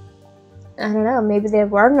 I don't know, maybe there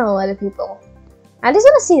were no other people. I just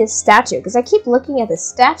want to see the statue, because I keep looking at the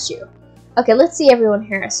statue. Okay, let's see everyone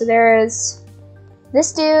here. So there is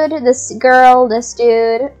This dude, this girl, this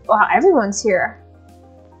dude. Wow, everyone's here.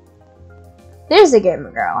 There's the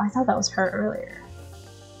gamer girl. I thought that was her earlier.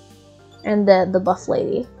 And the buff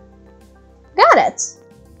lady. Got it.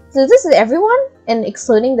 So this is everyone? And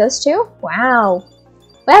excluding those two? Wow.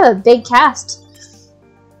 We have a big cast.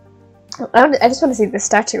 I just want to see this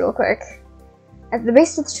statue real quick. At the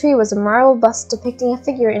base of the tree was a marble bust depicting a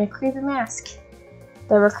figure in a creepy mask.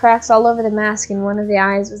 There were cracks all over the mask and one of the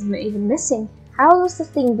eyes was even missing. How old was this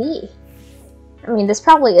thing be? I mean, this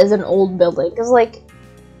probably is an old building, because, like,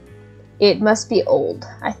 it must be old,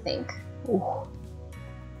 I think. Ooh.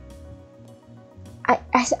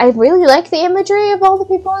 I really like the imagery of all the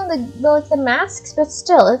people in the masks, but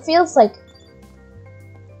still, it feels like...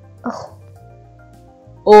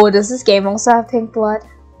 Oh, does this game also have pink blood?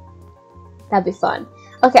 That'd be fun.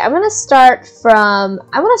 Okay, I want to start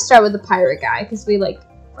with the pirate guy, because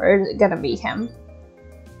we're gonna meet him.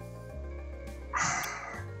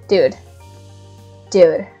 Dude.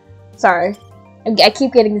 Sorry. I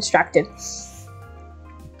keep getting distracted.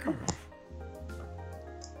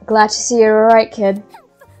 Glad to see you're alright, kid.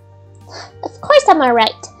 Of course I'm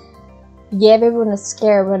alright. Yeah, everyone was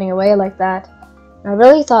scared running away like that. I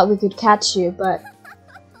really thought we could catch you, but...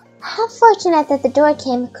 How fortunate that the door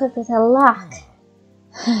came equipped with a lock.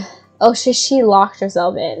 Oh, she locked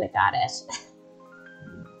herself in. Got it.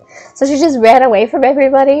 So she just ran away from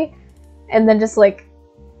everybody and then just, like,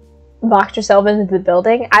 locked herself into the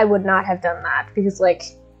building? I would not have done that because, like,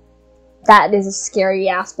 that is a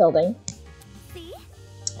scary-ass building.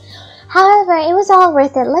 However, it was all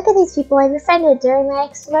worth it. Look at these people I befriended during my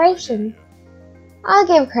exploration. I'll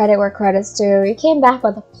give credit where credit's due. We came back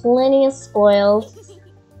with plenty of spoils.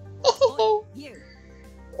 Oi,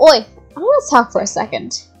 I want to talk for a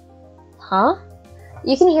second. Huh?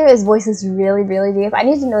 You can hear his voice is really, really deep. I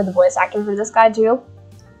need to know the voice actor for this guy too.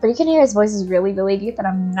 But you can hear his voice is really, really deep, and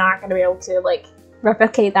I'm not going to be able to, like,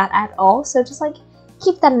 replicate that at all. So just, like,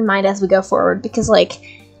 keep that in mind as we go forward, because,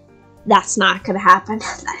 like, that's not going to happen.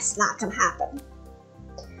 That's not going to happen.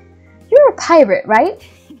 You're a pirate, right?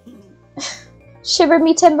 Shiver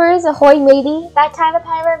me timbers, ahoy matey, that kind of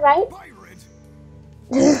pirate, right?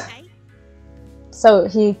 So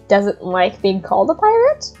he doesn't like being called a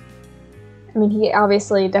pirate? I mean, he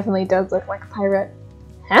obviously definitely does look like a pirate.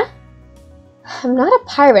 Huh? I'm not a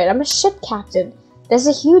pirate, I'm a ship captain. There's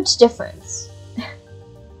a huge difference.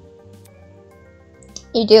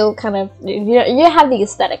 You do kind of, you have the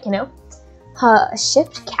aesthetic, you know? A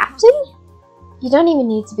ship captain? You don't even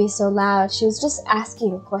need to be so loud. She was just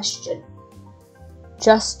asking a question.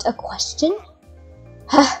 Just a question?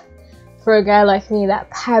 For a guy like me,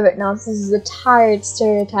 that pirate nonsense is a tired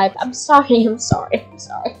stereotype. I'm sorry.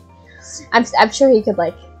 I'm sure he could,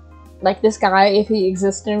 like this guy, if he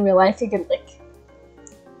existed in real life, he could, like,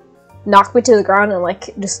 knock me to the ground and,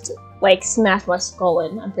 like, just, like, smash my skull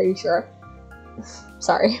in, I'm pretty sure.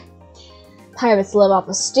 Sorry. Pirates live off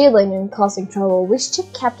of stealing and causing trouble. We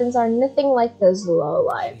ship captains are nothing like those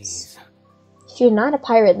lowlives. If you're not a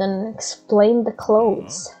pirate, then explain the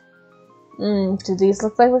clothes. Do these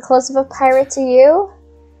look like the clothes of a pirate to you?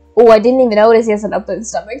 Oh, I didn't even notice he has an open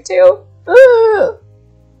stomach too. Ooh.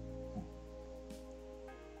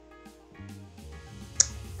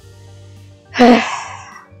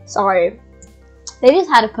 Sorry. They just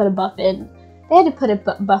had to put a buff in. They had to put a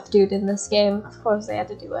buff dude in this game. Of course they had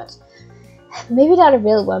to do it. Maybe not a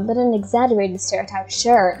real one, but an exaggerated stereotype,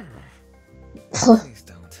 sure. Please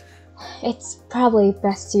don't. It's probably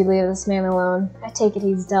best you leave this man alone. I take it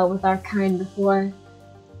he's dealt with our kind before.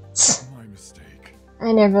 My mistake.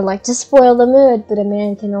 I never like to spoil the mood, but a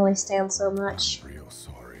man can only stand so much. Real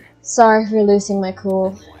sorry. Sorry for losing my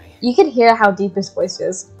cool. You can hear how deep his voice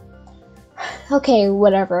is. Okay,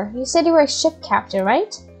 whatever. You said you were a ship captain,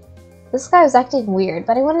 right? This guy was acting weird,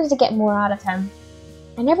 but I wanted to get more out of him.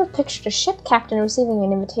 I never pictured a ship captain receiving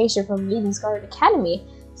an invitation from Eden's Garden Academy,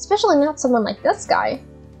 especially not someone like this guy.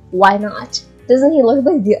 Why not? Doesn't he look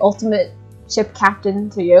like the ultimate ship captain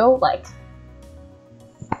to you? Like,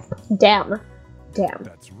 damn.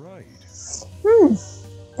 That's right.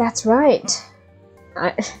 That's right.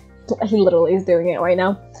 He literally is doing it right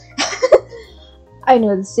now. I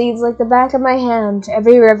know the seas like the back of my hand,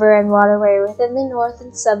 every river and waterway within the north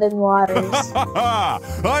and southern waters.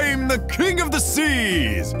 I'm the king of the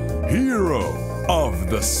seas, hero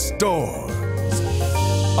of the storms.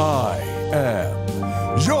 I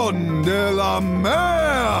am John de la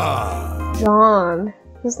Mer. John.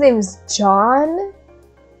 His name's John?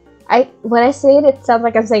 When I say it, it sounds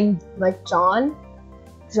like I'm saying, like, John.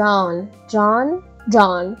 John.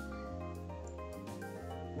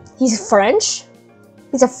 He's French?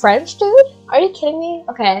 He's a French dude? Are you kidding me?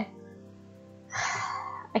 Okay.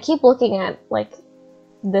 I keep looking at, like,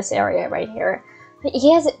 this area right here.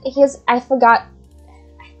 He has, I forgot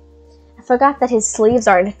that his sleeves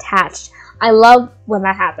aren't attached. I love when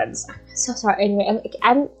that happens. I'm so sorry. Anyway,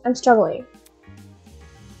 I'm struggling.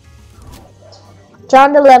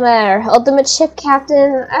 John Dilemma, ultimate ship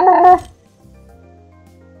captain.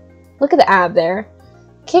 Look at the ab there.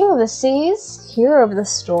 King of the seas, hero of the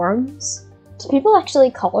storms. Do people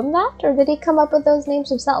actually call him that, or did he come up with those names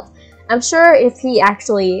himself? I'm sure if he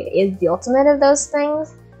actually is the ultimate of those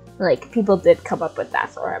things, like, people did come up with that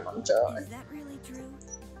for him, I'm sure. Is that really true?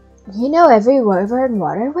 You know every river and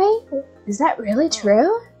waterway? Is that really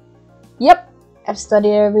true? Yep, I've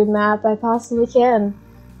studied every map I possibly can.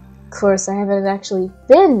 Of course, I haven't actually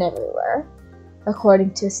been everywhere,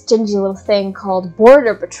 according to a stingy little thing called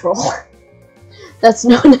Border Patrol. That's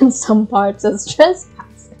known in some parts as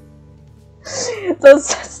trespassing. Those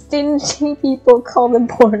stingy people call them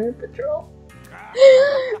Border Patrol.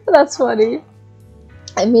 That's funny.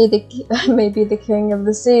 I may be the king of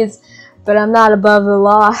the seas, but I'm not above the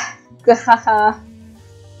law.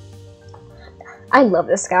 I love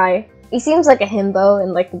this guy. He seems like a himbo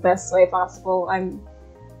in, like, the best way possible.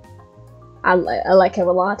 I like him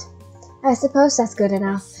a lot. I suppose that's good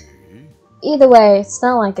enough. Either way, it's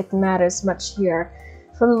not like it matters much here.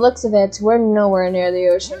 From the looks of it, we're nowhere near the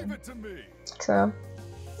ocean. True.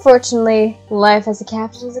 Fortunately, life as a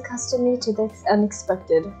captain has accustomed me to the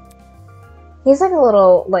unexpected. He's like a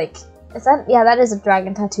little, like, is that, yeah, that is a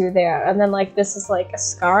dragon tattoo there, and then, like, this is, like, a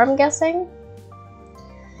scar, I'm guessing?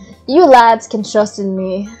 You lads can trust in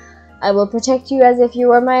me. I will protect you as if you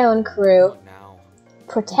were my own crew.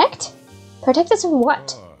 Protect? Protect us from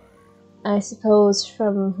what? I suppose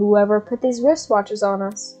from whoever put these wristwatches on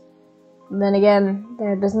us. And then again,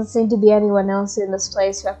 there doesn't seem to be anyone else in this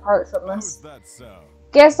place apart from us.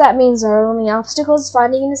 Guess that means our only obstacle is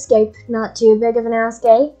finding an escape. Not too big of an ask,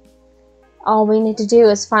 eh? All we need to do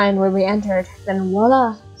is find where we entered, then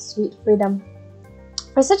voila, sweet freedom.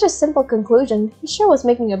 For such a simple conclusion, he sure was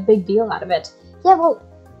making a big deal out of it. Yeah, well,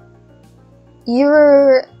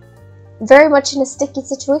 you're very much in a sticky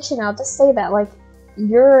situation, I'll just say that, like,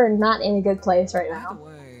 you're not in a good place right now.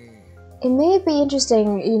 It may be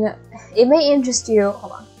interesting, you know, it may interest you,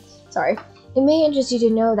 hold on, sorry. It may interest you to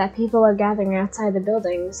know that people are gathering outside the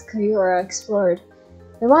buildings Kyura explored.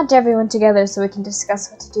 We want everyone together so we can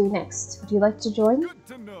discuss what to do next. Would you like to join?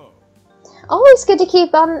 Always good to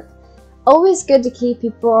keep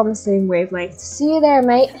people on the same wavelength. See you there,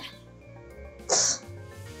 mate.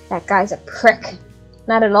 That guy's a prick.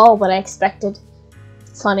 Not at all what I expected.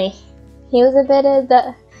 Funny. He was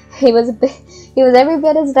every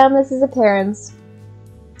bit as dumb as his appearance.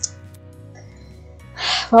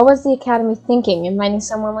 What was the Academy thinking, inviting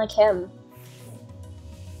someone like him?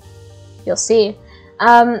 You'll see.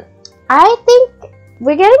 I think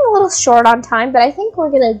we're getting a little short on time, but I think we're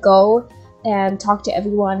gonna go and talk to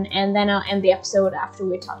everyone, and then I'll end the episode after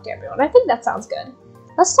we talk to everyone. I think that sounds good.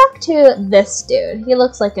 Let's talk to this dude. He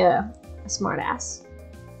looks like a smartass.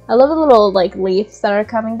 I love the little, like, leaves that are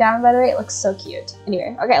coming down, by the way. It looks so cute.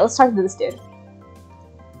 Anyway, okay, let's talk to this dude.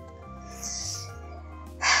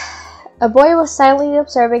 A boy was silently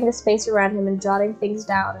observing the space around him and jotting things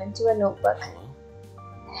down into a notebook.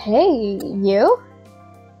 Hey, you?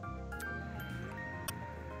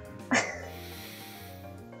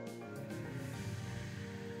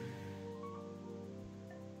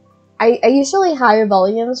 I usually hire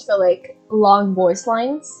volumes for, like, long voice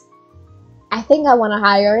lines. I think I want to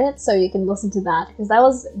hire it so you can listen to that, because that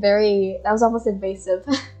was almost invasive.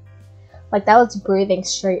 Like, that was breathing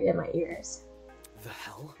straight in my ears. The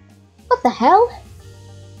hell? What the hell?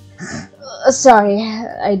 Sorry,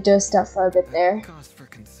 I dozed off for a bit there. Cause for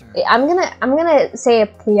concern. I'm gonna say a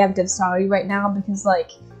preemptive sorry right now, because, like,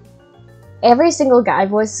 every single guy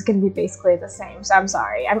voice is gonna be basically the same, so I'm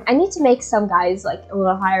sorry. I need to make some guys, like, a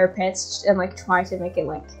little higher pitched and, like, try to make it,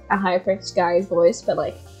 like, a higher pitched guy's voice, but,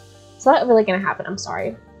 like, it's not really gonna happen, I'm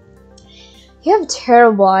sorry. You have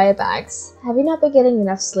terrible eye bags. Have you not been getting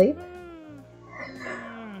enough sleep?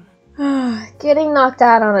 Getting knocked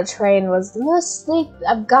out on a train was the most sleep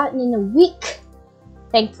I've gotten in a week.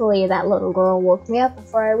 Thankfully, that little girl woke me up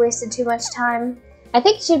before I wasted too much time. I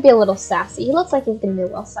think he should be a little sassy. He looks like he's gonna be a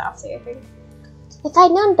little sassy, I think. If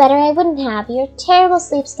I'd known better, I wouldn't have. Your terrible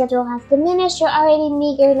sleep schedule has diminished your already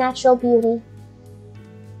meager natural beauty.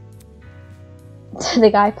 The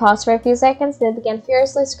guy paused for a few seconds, then began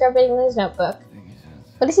furiously scribbling in his notebook.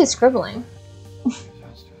 What is he scribbling?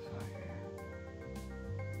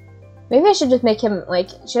 Maybe I should just make him, like,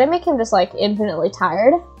 should I make him just, like, infinitely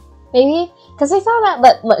tired? Maybe? Because I saw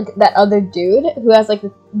that other dude who has like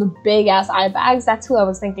the big ass eye bags. That's who I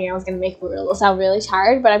was thinking I was gonna make sound really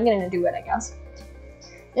tired, but I'm gonna do it, I guess.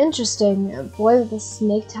 Interesting. A boy with a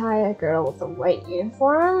snake tie, a girl with a white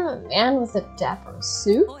uniform, a man with a dapper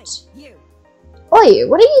suit. Oi,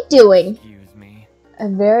 what are you doing? Excuse me. A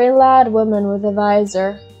very loud woman with a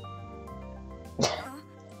visor.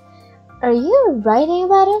 Are you writing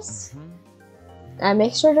about us? I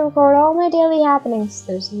make sure to record all my daily happenings.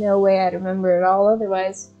 There's no way I'd remember it all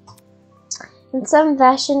otherwise. In some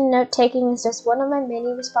fashion, note-taking is just one of my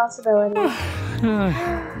many responsibilities.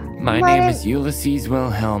 My name is Ulysses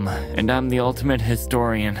Wilhelm, and I'm the ultimate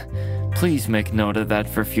historian. Please make note of that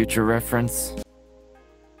for future reference.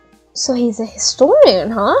 So he's a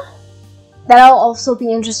historian, huh? That'll also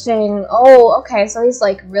be interesting. Oh, okay, so he's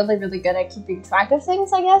like really, really good at keeping track of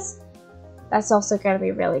things, I guess? That's also gonna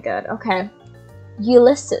be really good. Okay.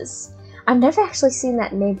 Ulysses. I've never actually seen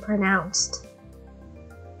that name pronounced.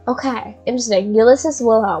 Okay, interesting. Ulysses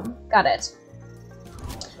Wilhelm. Got it.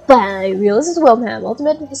 By Ulysses Wilhelm,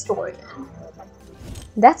 ultimate historian.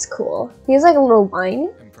 That's cool. He's like a little whiny.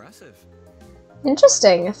 Impressive.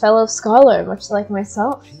 Interesting. A fellow scholar, much like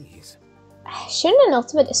myself. Jeez. Shouldn't an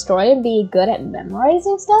ultimate historian be good at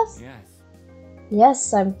memorizing stuff? Yes.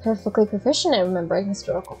 Yes, I'm perfectly proficient at remembering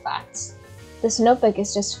historical facts. This notebook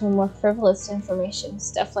is just for more frivolous information.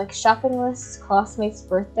 Stuff like shopping lists, classmates'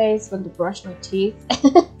 birthdays, when to brush my teeth.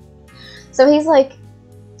 So he's like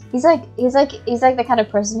the kind of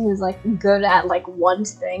person who's like good at like one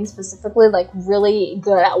thing specifically, like really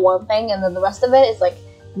good at one thing, and then the rest of it is like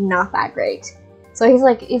not that great. So he's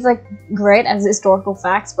like great at historical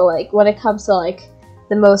facts, but like when it comes to like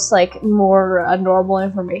the most like more normal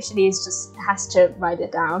information, he just has to write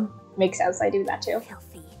it down. Makes sense. I do that too.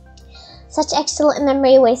 Such excellent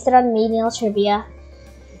memory wasted on menial trivia.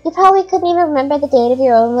 You probably couldn't even remember the date of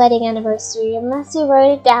your own wedding anniversary unless you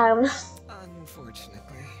wrote it down.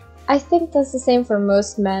 Unfortunately. I think that's the same for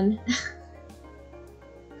most men.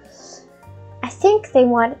 I think they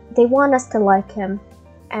want us to like him,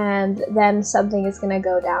 and then something is gonna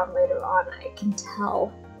go down later on. I can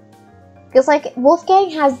tell. Because like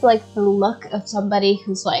Wolfgang has like the look of somebody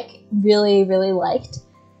who's like really, really liked,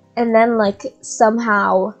 and then like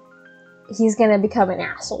somehow he's gonna become an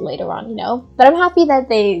asshole later on, you know. But I'm happy that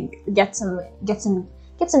they get some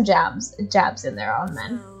jabs in there on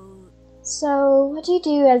men. So what do you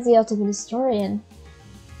do as the ultimate historian?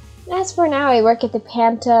 As for now, I work at the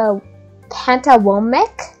Patawomek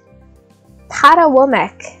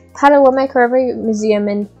River Museum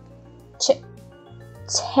in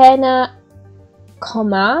Tirakomaka.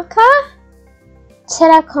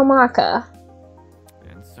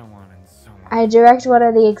 And so on and so on. I direct one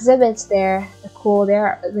of the exhibits there, the Cold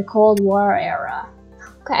War era.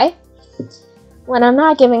 Okay. When I'm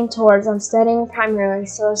not giving tours, I'm studying primary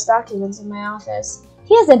source documents in my office.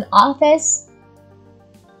 He has an office?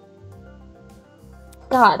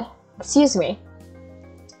 God, excuse me.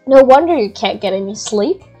 No wonder you can't get any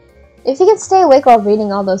sleep. If you can stay awake while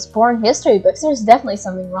reading all those boring history books, there's definitely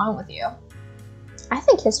something wrong with you. I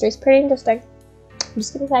think history's pretty interesting. I'm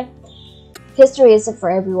just gonna say. History isn't for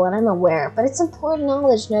everyone, I'm aware, but it's important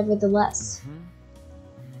knowledge nevertheless.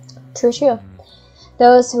 True.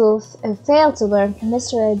 Those who have failed to learn from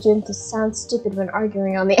history are doomed to sound stupid when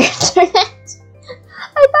arguing on the internet.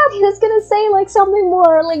 I thought he was gonna say like something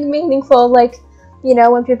more like meaningful, like, you know,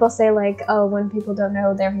 when people say like, oh, when people don't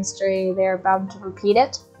know their history, they're bound to repeat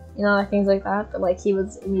it. You know, like things like that. But like he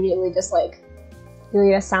was immediately just like, you're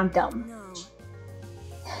gonna sound dumb. No.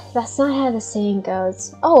 That's not how the saying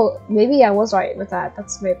goes. Oh, maybe I was right with that.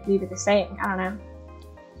 That's maybe the saying. I don't know.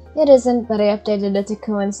 It isn't, but I updated it to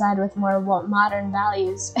coincide with more modern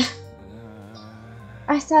values.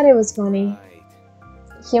 I thought it was funny.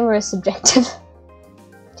 Humor is subjective.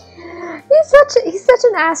 He's such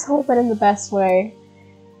an asshole, but in the best way.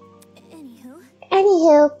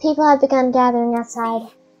 Anywho, people have begun gathering outside.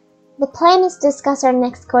 The plan is to discuss our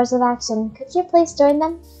next course of action. Could you please join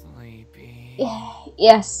them? Sleepy.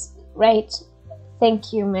 Yes, right.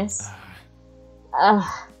 Thank you, miss.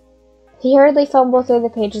 He hurriedly fumbled through the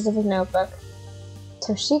pages of his notebook.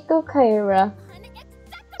 Toshiko Kaira.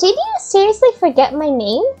 Did you seriously forget my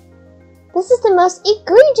name? This is the most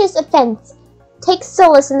egregious offense. Take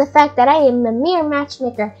solace in the fact that I am a mere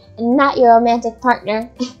matchmaker and not your romantic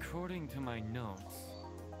partner. According to my notes.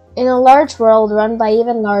 In a large world run by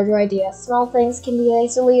even larger ideas, small things can be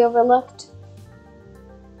easily overlooked.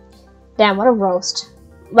 Damn, what a roast.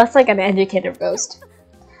 That's like an educated roast.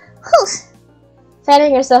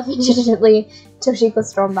 Fanning herself indignantly, Toshiko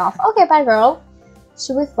stormed off. Okay, bye girl.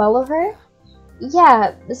 Should we follow her?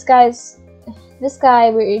 Yeah, this guy's this guy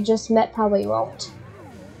we just met probably won't.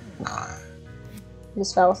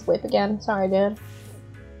 Just fell asleep again. Sorry, dude.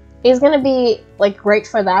 He's gonna be, like, great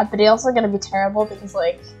for that, but he's also gonna be terrible because,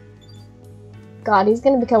 like... God, he's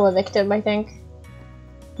gonna become a victim, I think.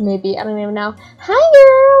 Maybe, I don't even know. Hi,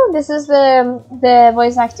 girl! This is the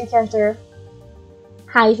voice acting character.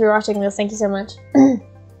 Hi, if you're watching this, thank you so much.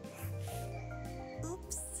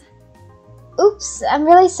 Oops, I'm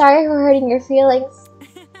really sorry for hurting your feelings.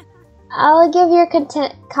 I'll give your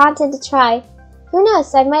content a try. Who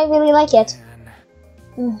knows, I might really like it.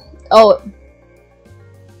 Oh.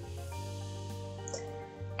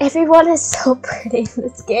 Everyone is so pretty in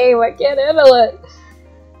this game, I can't handle it.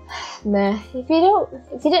 Meh. If you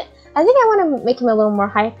didn't, I think I want to make him a little more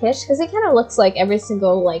high-pitched, because he kind of looks like every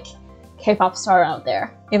single, like, K-pop star out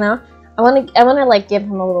there, you know? I want to, like, give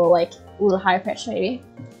him a little high-pitched, maybe.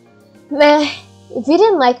 Meh. If you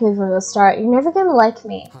didn't like me from the start, you're never gonna like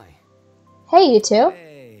me. Hi. Hey, you two.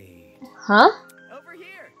 Hey. Huh? Over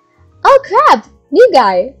here. Oh, crap! New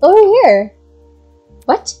guy! Over here!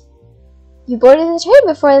 What? You boarded the train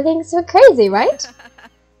before things went crazy, right?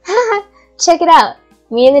 Check it out.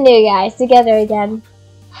 Me and the new guys together again.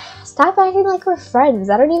 Stop acting like we're friends.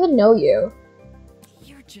 I don't even know you.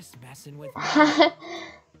 You're just messing with me.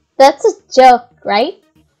 That's a joke, right?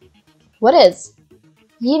 What is?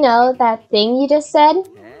 You know that thing you just said?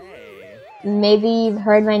 Hey. Maybe you've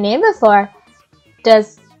heard my name before.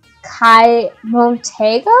 Does Kai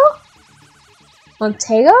Montego?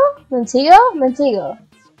 Montego?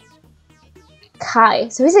 Kai.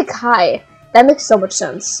 So he said Kai. That makes so much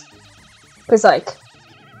sense. Because, like,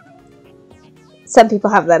 some people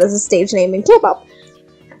have that as a stage name in K-pop.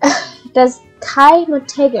 Does Kai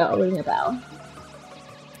Montego ring a bell?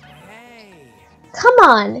 Hey. Come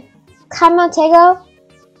on! Kai Montego?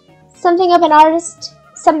 Something of an artist?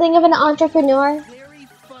 Something of an entrepreneur? Very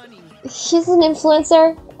funny. He's an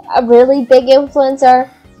influencer. A really big influencer.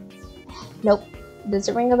 Nope. Does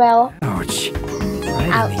it ring a bell? Ouch. Right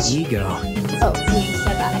Ouch. in the ego. Oh, you just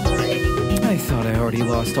said that actually. I thought I already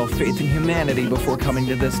lost all faith in humanity before coming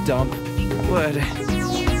to this dump. But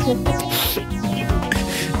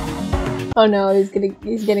Oh no, he's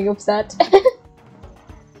getting upset.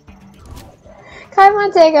 Kai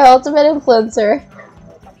Montego, ultimate influencer.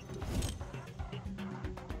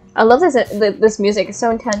 I love this music. It's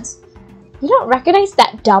so intense. You don't recognize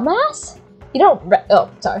that dumbass? You don't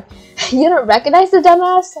You don't recognize the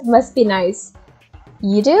dumbass? Must be nice.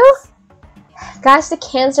 You do? Guy's the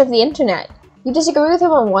cancer of the internet. You disagree with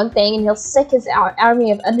him on one thing and he'll sick his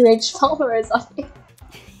army of underage followers on you.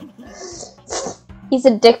 He's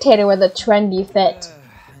a dictator with a trendy fit.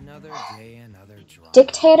 another day, another drop.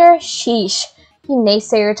 Dictator? Sheesh. You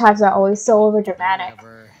naysayer types are always so overdramatic.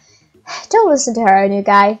 Whatever. Don't listen to her, new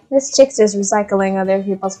guy. This chick's just recycling other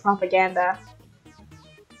people's propaganda.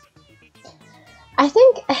 I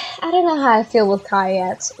don't know how I feel with Kai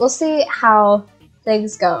yet. We'll see how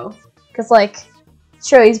things go. Cause like,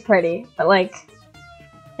 sure he's pretty, but like,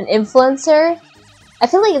 an influencer? I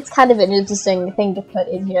feel like it's kind of an interesting thing to put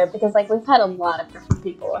in here because like, we've had a lot of different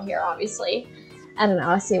people here, obviously. I don't know,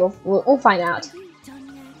 let's see, we'll find out.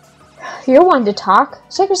 You're one to talk.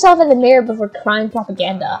 Check yourself in the mirror before crying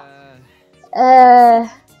propaganda.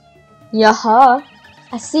 Yaha.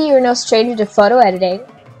 I see you're no stranger to photo editing.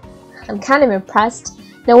 I'm kind of impressed.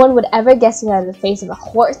 No one would ever guess you had the face of a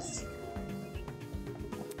horse.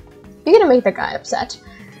 You're gonna make the guy upset.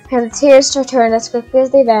 And the tears returned as quickly as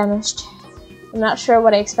they vanished. I'm not sure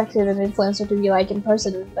what I expected an influencer to be like in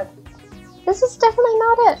person, but this is definitely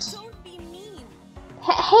not it. Don't be mean.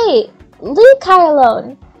 Hey, leave Kai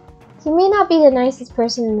alone. He may not be the nicest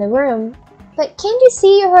person in the room, but can't you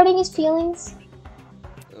see you're hurting his feelings?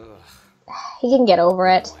 Ugh. He can get over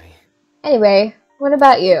it. Anyway, what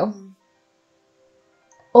about you?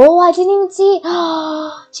 Oh, I didn't even see.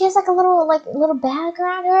 She has like a little bag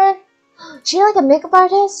around her. She like a makeup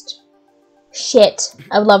artist. Shit,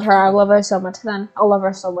 I love her. I love her so much. Then I love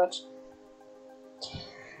her so much.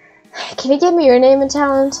 Can you give me your name and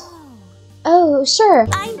talent? Oh, sure.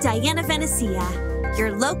 I'm Diana Venecia,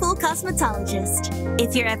 your local cosmetologist.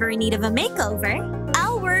 If you're ever in need of a makeover,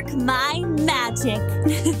 I'll work my magic.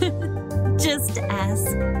 Just ask.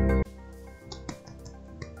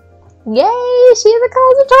 Yay, she's a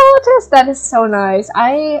cosmetologist. That is so nice.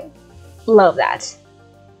 I love that.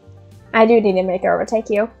 I do need a makeover. Thank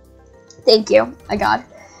you. Thank you. I got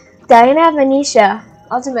Diana Venecia,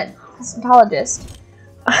 ultimate cosmetologist.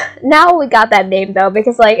 Now we got that name though,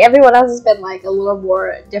 because like everyone else has been like a little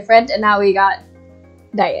more different, and now we got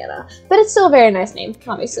Diana. But it's still a very nice name,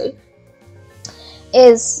 obviously.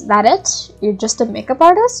 Is that it? You're just a makeup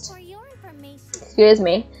artist? For your information. Excuse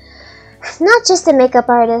me. Not just a makeup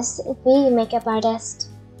artist, the makeup artist.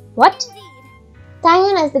 What?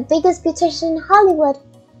 Diana is the biggest beautician in Hollywood.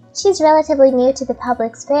 She's relatively new to the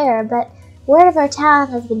public sphere, but word of her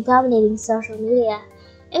talent has been dominating social media,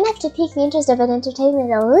 enough to pique the interest of an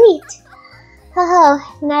entertainment elite.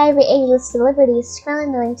 Now every A-list celebrity is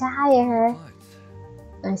scrambling to hire her.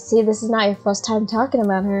 I see this is not your first time talking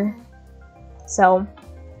about her. So,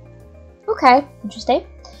 okay, interesting.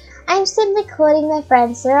 I'm simply quoting my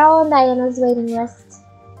friends. They're all on Diana's waiting list.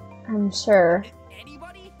 I'm sure.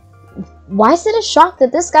 Why is it a shock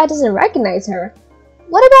that this guy doesn't recognize her?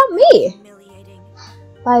 What about me?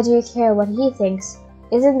 Why do you care what he thinks?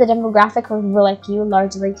 Isn't the demographic for people like you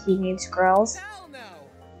largely teenage girls?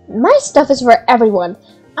 My stuff is for everyone.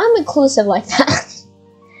 I'm inclusive like that.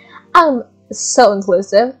 I'm so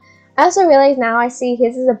inclusive. I also realize now I see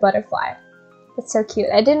his is a butterfly. That's so cute.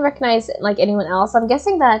 I didn't recognize like anyone else. I'm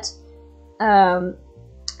guessing that Ron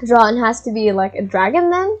has to be like a dragon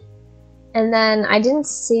then. And then I didn't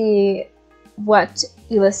see what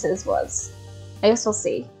Ulysses was. I guess we'll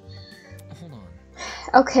see. Hold on.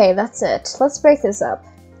 Okay, that's it. Let's break this up.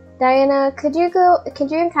 Diana, could you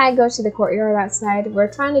and Kai go to the courtyard outside?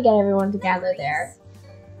 We're trying to get everyone to gather there.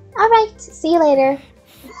 Alright, see you later.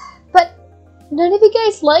 But none of you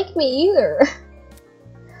guys like me either.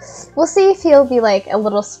 We'll see if he'll be like a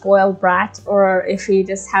little spoiled brat or if he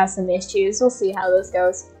just has some issues. We'll see how this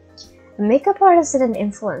goes. A makeup artist and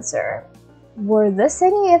an influencer. Were this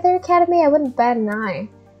any other academy, I wouldn't bat an eye.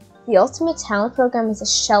 The Ultimate Talent Program is a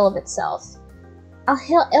shell of itself.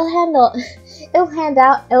 It'll hand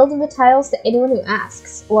out ultimate titles to anyone who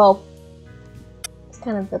asks. Well, it's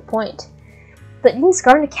kind of the point. But Eden's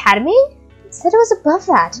Garden Academy? It said it was above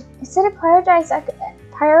that. It said it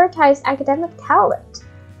prioritized academic talent.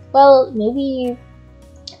 Well, maybe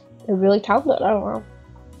they're really talented, I don't know.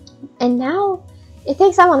 And now, it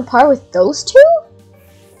thinks I'm on par with those two?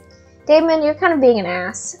 Damon, you're kind of being an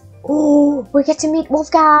ass. Ooh, we get to meet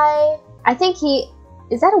Wolf Guy. I think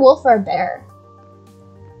is that a wolf or a bear?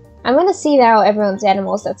 I'm gonna see now everyone's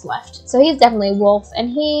animals that's left. So he's definitely a wolf,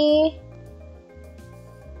 and maybe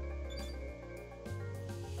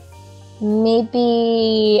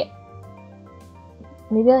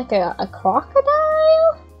like a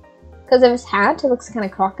crocodile? Because of his hat, it looks kind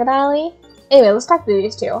of crocodile-y. Anyway, let's talk to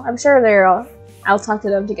these two. I'm sure I'll talk to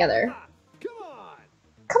them together.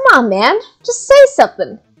 Come on, man. Just say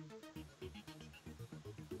something.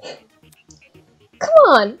 Come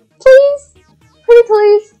on. Please. Pretty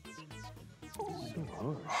please.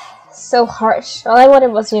 So harsh. All I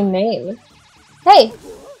wanted was your name. Hey.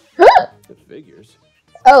 Huh. The figures.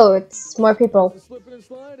 Oh, it's more people.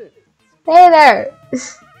 Hey there.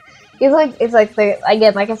 It's like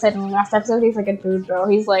again, like I said in the last episode, he's like a dude bro.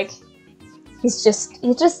 He's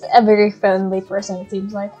just a very friendly person, it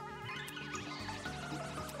seems like.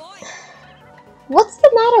 What's the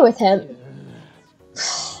matter with him?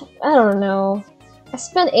 I don't know. I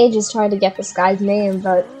spent ages trying to get this guy's name,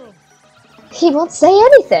 but he won't say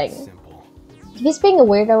anything. If he's being a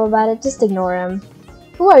weirdo about it, just ignore him.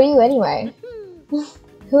 Who are you anyway?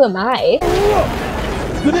 Who am I?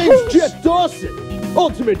 The name's Jet Dawson,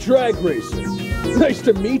 Ultimate Drag Racer. Nice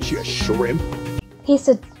to meet you, shrimp. He's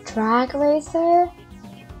a drag racer?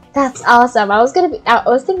 That's awesome. I was thinking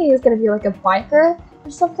he was gonna be like a biker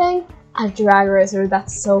or something. A drag racer,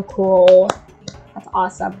 that's so cool. That's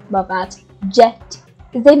awesome. Love that. Jet.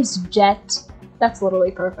 His name's Jet. That's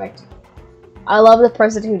literally perfect. I love the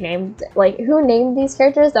person who named these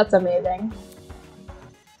characters. That's amazing.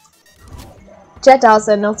 Jet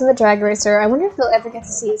Dawson, Ultimate Drag Racer. I wonder if we'll ever get to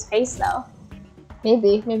see his face though.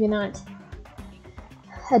 Maybe, maybe not.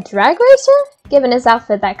 A drag racer? Given his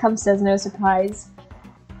outfit, that comes as no surprise.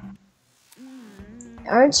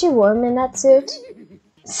 Aren't you warm in that suit?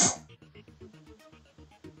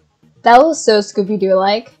 That was so Scooby-Doo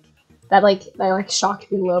like. That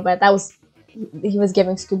shocked me a little bit. He was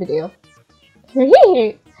giving Scooby-Doo.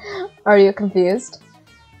 Are you confused?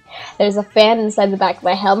 There's a fan inside the back of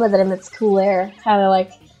my helmet that emits cool air. Kinda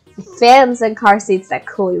like fans in car seats that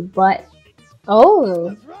cool your butt.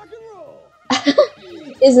 Oh.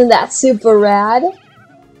 Isn't that super rad?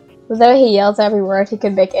 Though he yells every word, he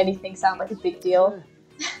can make anything sound like a big deal.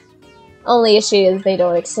 Only issue is they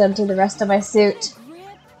don't extend to the rest of my suit.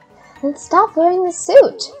 Then stop wearing the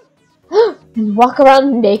suit. And walk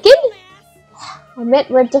around naked? I meant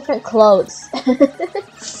wear different clothes.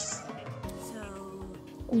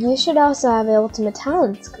 You should also have ultimate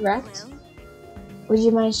talents, correct? Would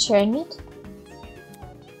you mind sharing it?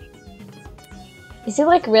 Is he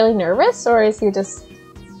like really nervous, or is he just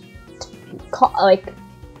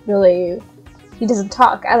really? He doesn't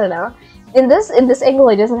talk. I don't know. In this angle,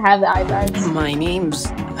 he doesn't have the eyebrows. My name's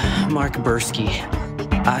Mark Bursky.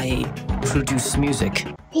 I produce music.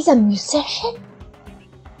 He's a musician?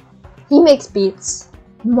 He makes beats.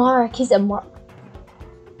 Mark, he's a Mark.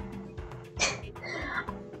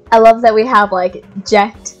 I love that we have like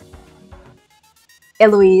Jet,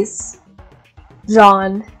 Eloise,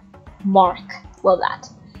 John, Mark. Love that.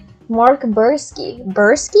 Mark Bursky.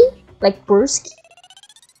 Bursky? Like Bursky?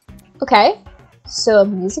 Okay. So a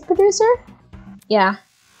music producer? Yeah.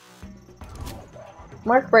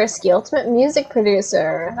 Mark Bursky, ultimate music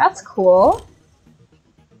producer. That's cool.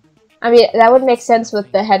 I mean, that would make sense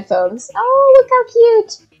with the headphones. Oh, look how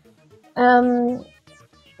cute!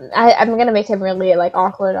 I'm gonna make him really, like,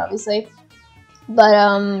 awkward, obviously. But,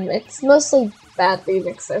 it's mostly bad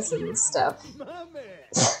remixes and stuff.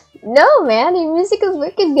 No, man, your music is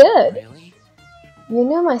wicked good. Really? You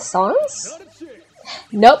know my songs?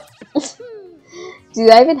 Nope. Do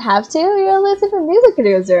I even have to? You're a legitimate music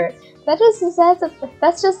producer. That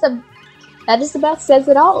just about says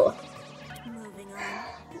it all.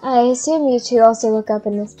 I assume you two also look up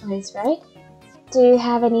in this place, right? Do you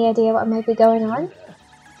have any idea what might be going on?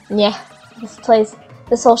 Yeah, this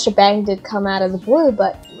whole shebang did come out of the blue,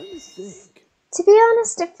 but to be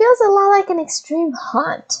honest, it feels a lot like an extreme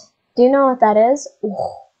haunt. Do you know what that is?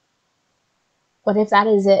 Ooh. What if that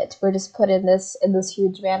is it? We're just put in this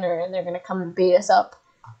huge banner and they're gonna come and beat us up.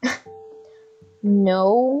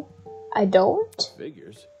 No, I don't.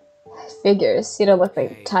 Figures. You don't look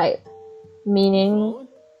like the type. Meaning.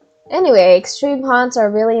 Anyway, extreme haunts are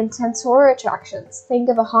really intense horror attractions. Think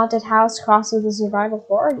of a haunted house crossed with a survival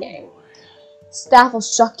horror game. Staff will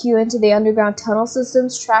chuck you into the underground tunnel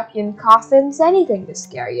systems, trap you in coffins, anything to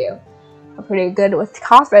scare you. I'm pretty good with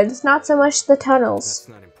coffins, not so much the tunnels. That's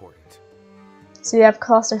not important. So you have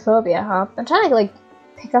claustrophobia, huh? I'm trying to, like,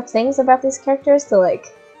 pick up things about these characters to, like,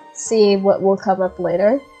 see what will come up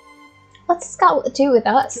later. What's this got to do with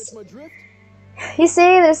us? You see,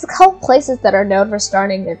 there's a couple places that are known for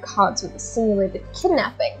starting their cons with a simulated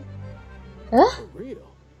kidnapping. Huh?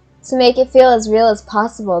 To make it feel as real as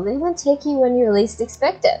possible, they even take you when you least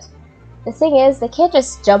expect it. The thing is, they can't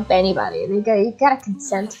just jump anybody. You gotta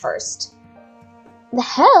consent first. The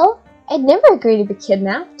hell? I'd never agree to be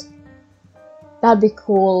kidnapped. That'd be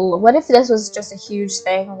cool. What if this was just a huge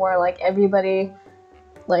thing where, like, everybody,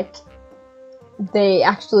 like, they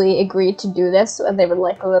actually agreed to do this when they were,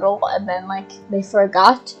 like, little, and then, like, they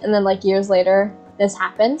forgot, and then, like, years later, this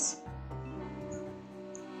happens?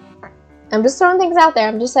 I'm just throwing things out there,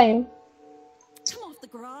 I'm just saying. Come off the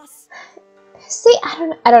grass. See,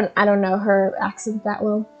 I don't know her accent that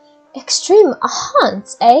well. Extreme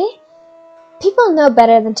haunts, eh? People know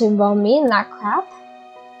better than to involve me in that crap.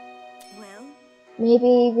 Well,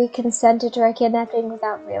 Maybe we consented to our kidnapping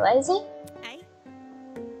without realizing?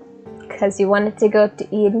 Because you wanted to go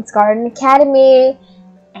to Eden's Garden Academy,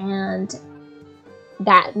 and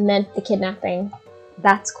that meant the kidnapping.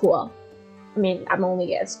 That's cool. I mean, I'm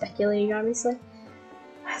only speculating, obviously.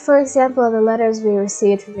 For example, the letters we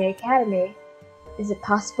received from the Academy. Is it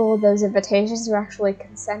possible those invitations were actually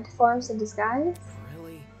consent forms in disguise?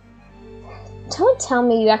 Really? Don't tell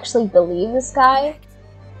me you actually believe this guy.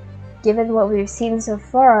 Given what we've seen so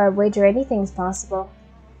far, I wager anything's possible.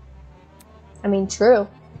 I mean, true.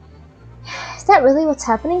 Is that really what's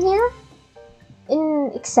happening here?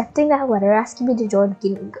 In accepting that letter asking me to join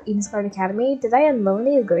Eden's Garden Academy, did I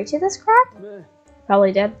unknowingly agree to this crap?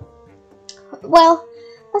 Probably did. Well,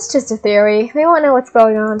 that's just a theory. We won't know what's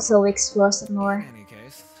going on until we explore some more. In any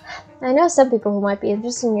case. I know some people who might be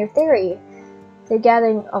interested in your theory. They're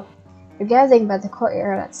gathering by the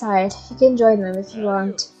courtyard outside. You can join them if you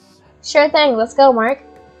want. Sure thing, let's go, Mark.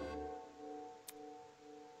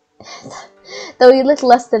 Though he looked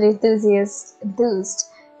less than enthused,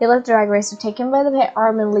 he let the drag racer take him by the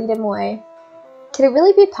arm and lead him away. Could it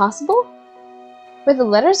really be possible? Were the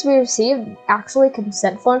letters we received actually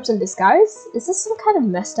consent forms in disguise? Is this some kind of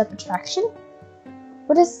messed up attraction?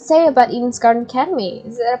 What does it say about Eden's Garden Academy?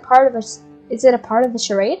 Is it a part of the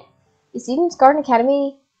charade? Is Eden's Garden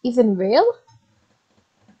Academy even real?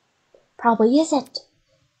 Probably isn't.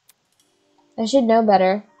 I should know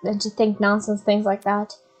better than to think nonsense things like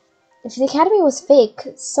that. If the Academy was fake,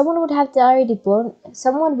 someone would have already blown its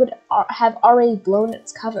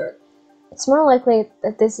cover. It's more likely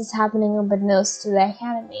that this is happening unbeknownst to the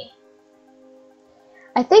Academy.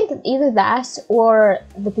 I think either that or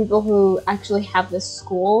the people who actually have this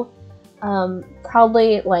school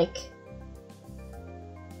probably, like,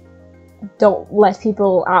 don't let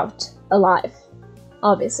people out alive.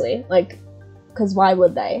 Obviously, like, because why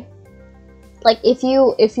would they? Like, if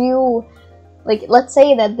you like, let's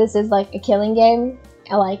say that this is like a killing game,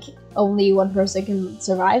 and like only one person can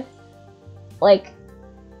survive, like,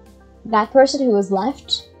 that person who was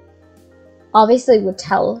left obviously would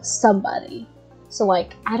tell somebody. So,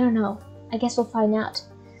 like, I don't know. I guess we'll find out.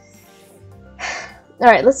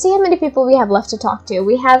 Alright, let's see how many people we have left to talk to.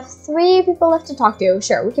 We have 3 people left to talk to.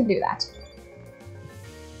 Sure, we can do that.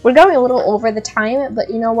 We're going a little over the time, but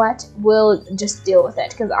you know what? We'll just deal with it,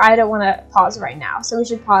 because I don't want to pause right now. So we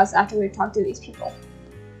should pause after we talk to these people.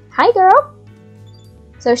 Hi, girl!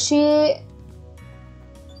 So she...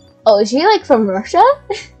 Oh, is she, like, from Russia?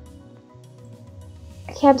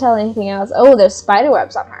 I can't tell anything else. Oh, there's spider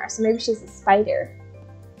webs on her, so maybe she's a spider.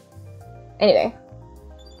 Anyway.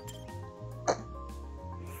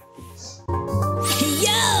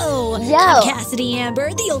 Yo! Yo! I'm Cassidy Amber,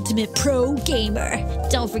 the ultimate pro gamer.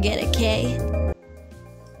 Don't forget it, Kay.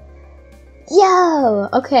 Yo!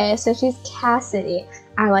 Okay, so she's Cassidy.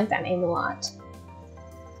 I like that name a lot.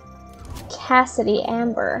 Cassidy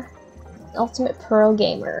Amber. Ultimate pro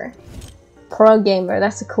gamer. Pro gamer,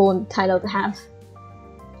 that's a cool title to have.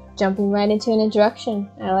 Jumping right into an introduction.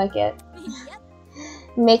 I like it.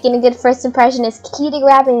 Making a good first impression is key to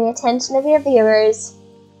grabbing the attention of your viewers.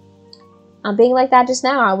 I'm being like that just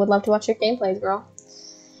now. I would love to watch your gameplays, girl.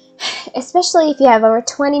 Especially if you have over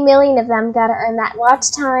 20 million of them, gotta earn that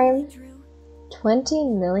watch time. 20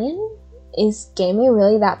 million? Is gaming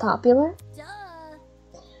really that popular?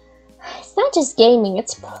 It's not just gaming,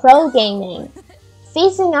 it's pro gaming.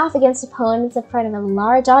 Facing off against opponents in front of a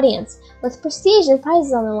large audience, with prestige and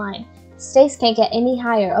prizes on the line. Stakes can't get any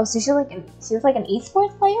higher. Oh, so she's like an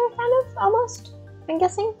esports player, kind of, almost, I'm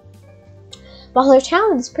guessing? While her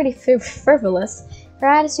talent is pretty frivolous, her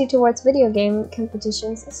attitude towards video game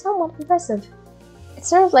competitions is somewhat impressive. It's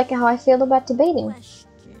sort of like how I feel about debating.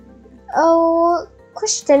 Oh,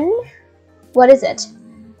 question. What is it?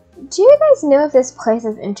 Do you guys know if this place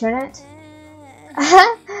has internet?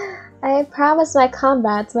 I promised my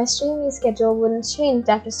comrades my streaming schedule wouldn't change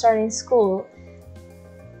after starting school.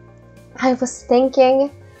 I was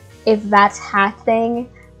thinking if that hat thing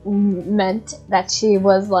meant that she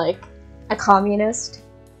was like a communist.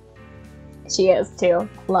 She is too.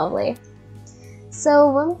 Lovely.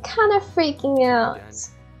 So I'm kind of freaking out.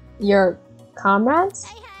 Your comrades?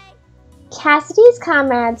 Cassidy's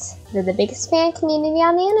comrades. They're the biggest fan community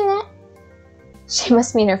on the internet. She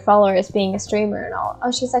must mean her followers being a streamer and all.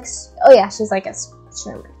 Oh, she's like, oh yeah, she's like a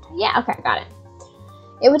streamer. Yeah, okay, got it.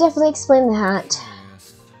 It would definitely explain the hat.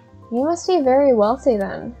 You must be very wealthy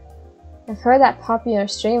then. I've heard that popular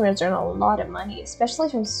streamers earn a lot of money, especially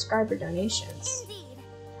from subscriber donations.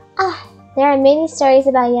 Ah, there are many stories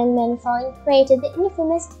about young men falling prey to the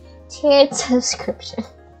infamous tiered subscription.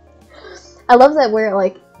 I love that we're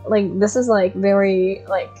like this is like very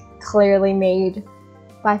like clearly made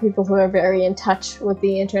by people who are very in touch with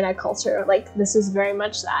the internet culture. Like this is very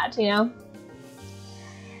much that, you know?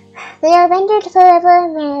 They are rendered forever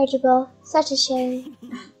marriageable. Such a shame.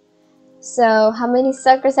 So, how many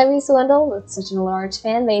suckers have you swindled? With such a large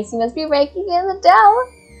fan base, you must be raking in the dough.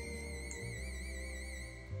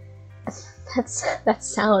 That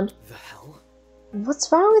sound. The hell?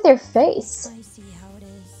 What's wrong with your face? I see how it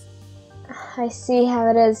is. I see how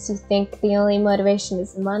it is. You think the only motivation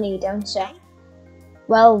is money, don't you?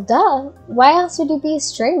 Well, duh. Why else would you be a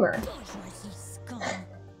streamer?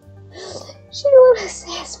 She don't want to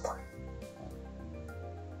say his point.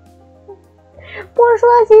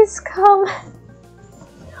 Bourgeoisie scum.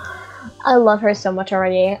 I love her so much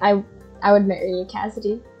already. I would marry you,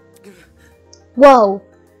 Cassidy. Whoa!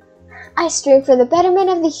 I stream for the betterment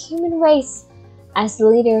of the human race. As the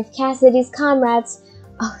leader of Cassidy's comrades.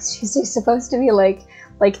 Oh, she's supposed to be like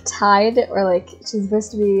tied, or like she's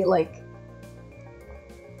supposed to be like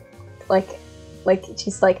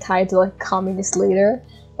she's like tied to like communist leader.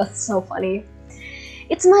 That's so funny.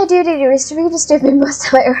 It's my duty to redistribute most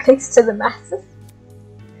of my earnings to the masses.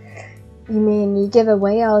 You mean you give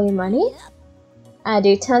away all your money? I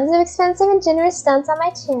do tons of expensive and generous stunts on my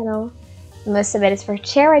channel. Most of it is for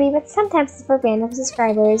charity, but sometimes it's for random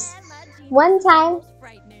subscribers. One time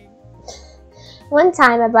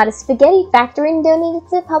I bought a spaghetti factory and donated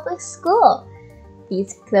to a public school.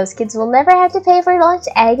 Those kids will never have to pay for lunch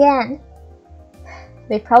again.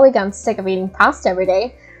 They've probably gotten sick of eating pasta every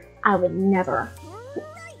day. I would never.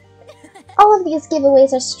 All of these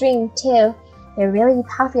giveaways are streamed too. They're really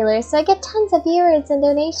popular, so I get tons of viewers and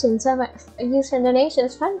donations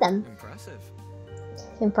from them. Impressive.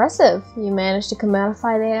 Impressive. You managed to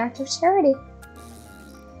commodify the act of charity.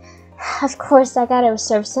 Of course, I gotta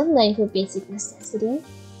reserve some money for basic necessities.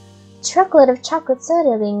 Truckload of chocolate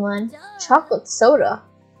soda being one. Chocolate soda?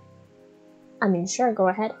 I mean, sure, go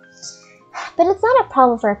ahead. But it's not a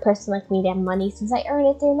problem for a person like me to have money since I earn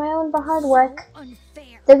it through my own hard work.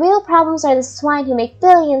 The real problems are the swine who make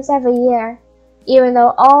billions every year, even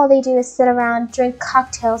though all they do is sit around, drink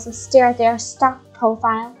cocktails, and stare at their stock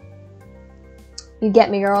profile. You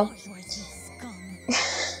get me, girl.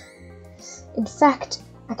 In fact,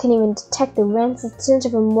 I can even detect the rancid stench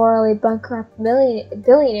of a morally bankrupt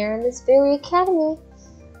billionaire in this very academy.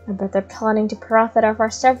 I bet they're plotting to profit off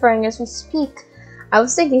our suffering as we speak. I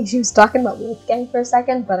was thinking she was talking about Wolfgang for a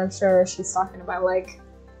second, but I'm sure she's talking about, like,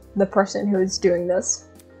 the person who is doing this.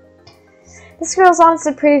 This girl's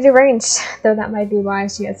honestly pretty deranged, though that might be why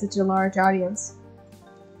she has such a large audience.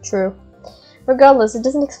 True. Regardless, it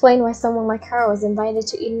doesn't explain why someone like her was invited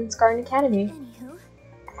to Eden's Garden Academy.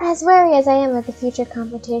 As wary as I am of the future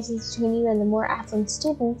confrontations between you and the more affluent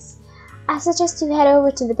students, I suggest you head over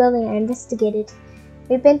to the building I investigated.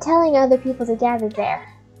 We've been telling other people to gather there.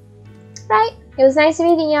 Right, it was nice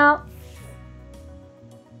meeting y'all.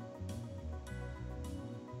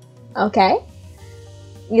 Okay.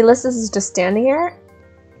 Ulysses is just standing here?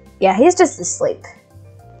 Yeah, he's just asleep.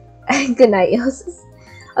 Good night, Ulysses.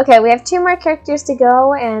 Okay, we have 2 more characters to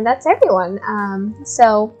go, and that's everyone.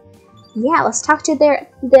 So, yeah, let's talk to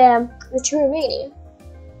the true remaining.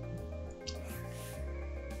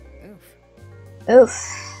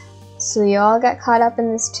 Oof. So you all got caught up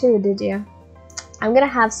in this too, did you? I'm gonna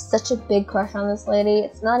have such a big crush on this lady.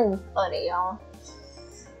 It's not even funny, y'all.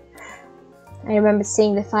 I remember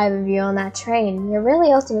seeing the 5 of you on that train. You're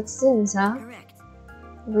really ultimate students, huh? Correct.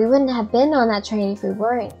 We wouldn't have been on that train if we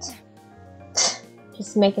weren't.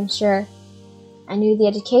 Just making sure. I knew the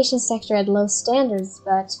education sector had low standards,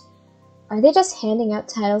 but are they just handing out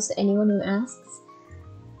titles to anyone who asks?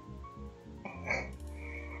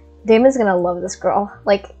 Damon's gonna love this girl.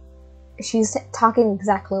 Like, she's talking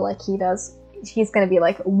exactly like he does. He's gonna be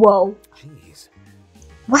like, whoa. Jeez.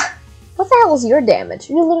 What the hell was your damage?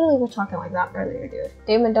 You literally were talking like that earlier, dude.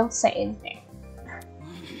 Damon, don't say anything.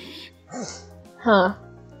 Huh.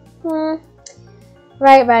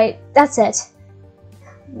 Right. That's it.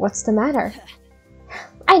 What's the matter?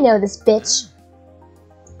 I know this bitch.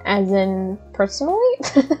 As in, personally?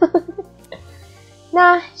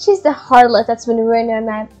 Nah, she's the harlot that's been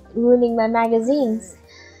ruining my magazines.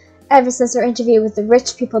 Ever since her interview with the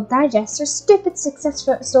Rich People Digest, her stupid success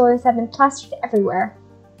stories have been plastered everywhere.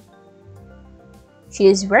 She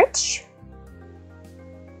is rich?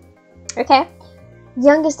 Okay.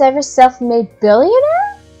 Youngest ever self-made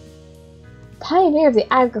billionaire? Pioneer of the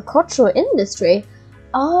agricultural industry.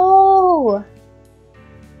 Oh!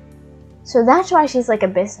 So that's why she's like a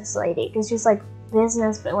business lady, because she's like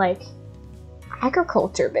business, but like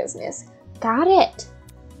agriculture business. Got it.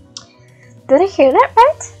 Did I hear that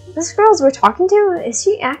right? This girl we're talking to, is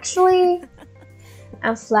she actually...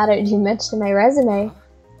 I'm flattered you mentioned my resume.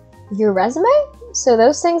 Your resume? So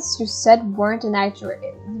those things you said weren't an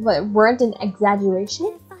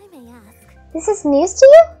exaggeration? This is news to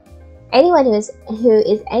you? Anyone who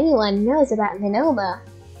is anyone knows about Winoma.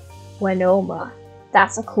 Winoma.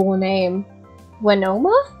 That's a cool name.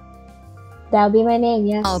 Winoma? That'll be my name,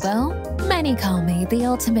 yes. Although, many call me the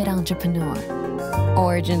ultimate entrepreneur.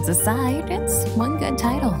 Origins aside, it's one good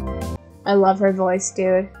title. I love her voice,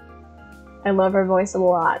 dude. I love her voice a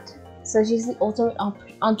lot. So she's the ultimate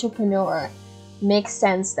entrepreneur. Makes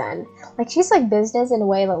sense then. Like, she's like business in a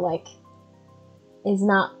way that like is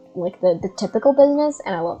not like the typical business,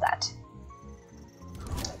 and I love that.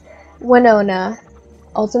 Winona.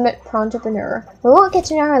 Ultimate entrepreneur. We won't get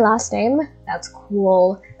to know her last name. That's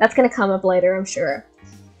cool. That's gonna come up later, I'm sure.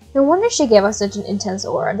 No wonder she gave us such an intense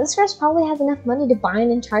aura. This girl probably has enough money to buy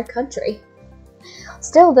an entire country.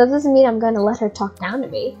 Still, that doesn't mean I'm gonna let her talk down to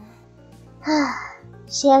me.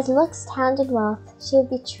 She has looks, talent, and wealth. She would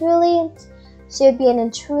be in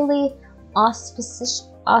a truly auspicious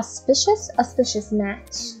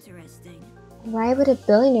match. Interesting. Why would a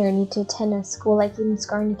billionaire need to attend a school like Eden's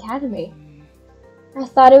Garden Academy? I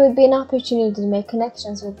thought it would be an opportunity to make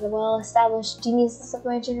connections with the well-established geniuses of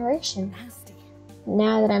my generation.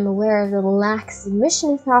 Now that I'm aware of the lax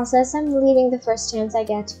admission process, I'm leaving the first chance I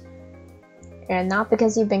get. And not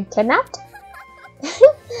because you've been kidnapped?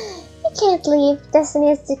 I can't leave. Destiny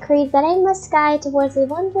has decreed that I must guide towards the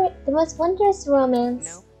most wondrous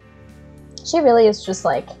romance. She really is just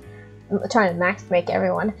like trying to matchmake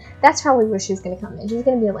everyone. That's probably where she's gonna come in. She's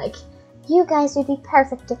gonna be like, you guys would be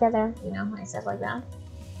perfect together, you know, and stuff like that.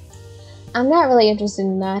 I'm not really interested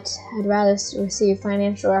in that. I'd rather receive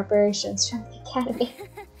financial reparations from the academy.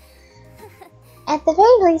 At the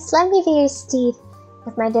very least, let me be your steed.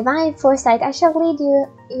 With my divine foresight, I shall lead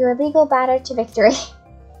your legal battle to victory.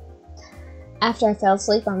 After I fell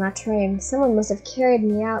asleep on that train, someone must have carried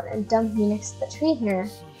me out and dumped me next to the tree here.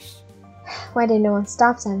 Why did no one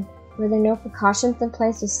stop them? Were there no precautions in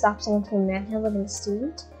place to stop someone from manhandling a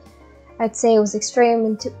student? I'd say it was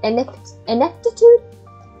extreme ineptitude?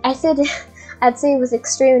 I'd say it was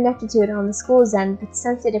extreme ineptitude on the school's end, but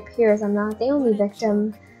since it appears I'm not the only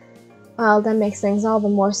victim, well, that makes things all the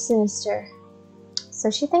more sinister.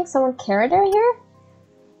 So she thinks someone carried her here?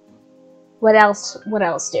 What else? What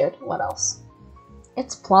else, dude? What else?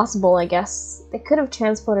 It's plausible, I guess. They could have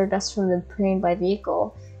transported us from the train by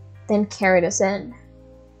vehicle, then carried us in.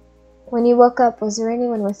 When you woke up, was there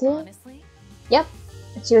anyone with you? Honestly? Yep.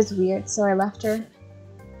 She was weird, so I left her.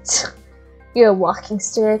 You're a walking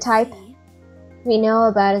stereotype. We know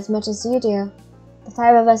about as much as you do. The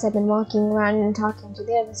 5 of us have been walking around and talking to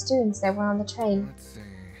the other students that were on the train.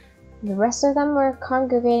 The rest of them were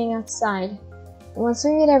congregating outside. Once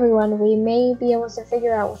we meet everyone, we may be able to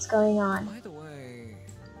figure out what's going on. By the way...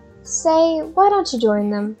 Say, why don't you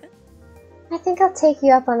join them? I think I'll take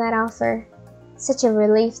you up on that offer. Such a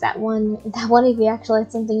relief that one of you actually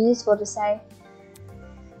had something useful to say.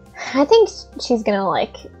 I think she's gonna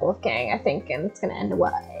like Wolfgang, I think, and it's gonna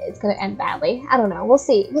end badly. I don't know. We'll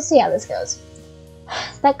see how this goes.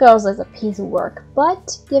 That girl's is a piece of work,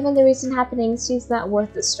 but given the recent happenings, she's not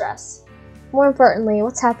worth the stress. More importantly,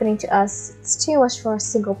 what's happening to us, it's too much for a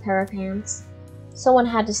single pair of hands. Someone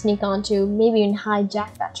had to sneak onto, maybe even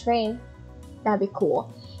hijack that train. That'd be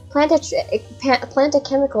cool. Plant a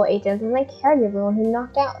chemical agent and then carry everyone who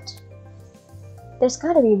knocked out. There's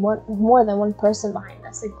gotta be more than one person behind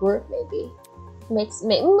this, a group maybe.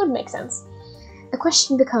 Would make sense. The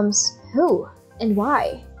question becomes, who and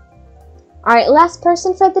why? Alright, last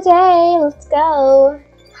person for the day, let's go.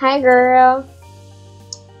 Hi girl.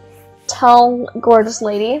 Tall, gorgeous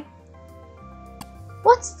lady.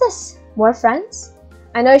 What's this? More friends?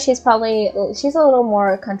 I know she's a little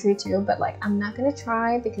more country too, but like, I'm not gonna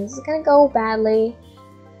try because it's gonna go badly.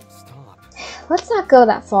 Stop. Let's not go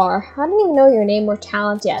that far. I don't even know your name or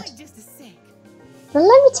talent yet. But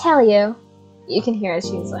let me tell you. You can hear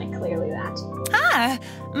she's like clearly that. Hi,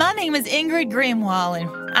 my name is Ingrid Grimwall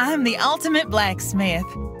and I'm the ultimate blacksmith.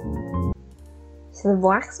 She's a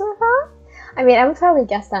blacksmith, huh? I mean, I would probably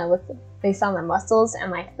guess that based on the muscles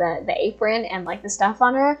and like the apron and like the stuff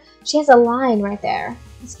on her. She has a line right there.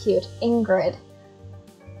 It's cute. Ingrid.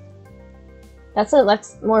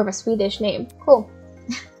 That's more of a Swedish name. Cool.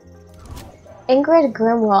 Ingrid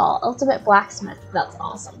Grimwall, ultimate blacksmith. That's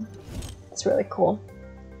awesome. That's really cool.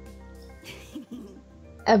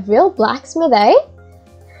 A real blacksmith, eh?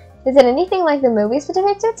 Is it anything like the movies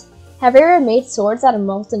depict it? Have you ever made swords out of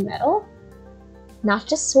molten metal? Not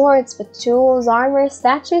just swords, but tools, armor,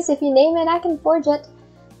 statues, if you name it, I can forge it.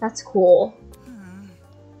 That's cool.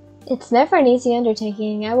 It's never an easy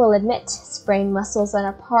undertaking, I will admit. Sprained muscles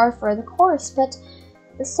are par for the course, but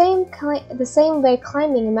the same way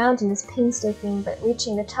climbing a mountain is painstaking, but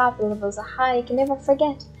reaching the top levels a high you can never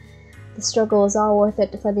forget. The struggle is all worth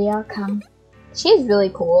it for the outcome. She's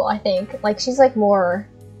really cool, I think. Like, she's like more,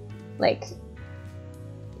 like,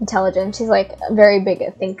 intelligent. She's like a very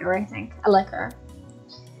big thinker, I think. I like her.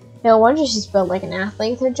 No wonder she's built like an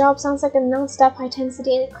athlete. Her job sounds like a non-stop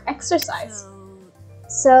high-intensity exercise.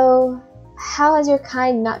 So, how has your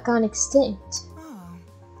kind not gone extinct?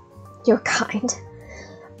 Your kind?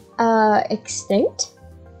 Extinct?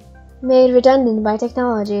 Made redundant by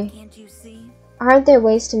technology. Can't you see? Aren't there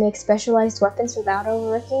ways to make specialized weapons without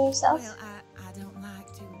overworking yourself? Well, I don't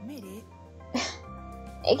like to admit it.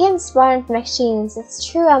 Against modern machines, it's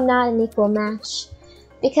true I'm not an equal match.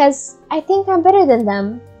 Because I think I'm better than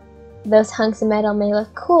them. Those hunks of metal may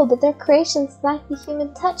look cool, but their creations lack the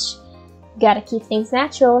human touch. You gotta keep things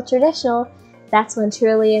natural, traditional. That's when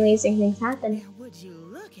truly amazing things happen. Now, would you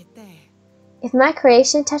look at that? If my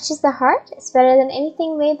creation touches the heart, it's better than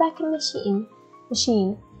anything made by a machine.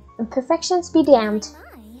 And perfections be damned.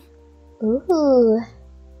 Ooh.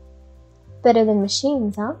 Better than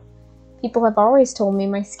machines, huh? People have always told me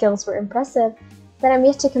my skills were impressive, but I'm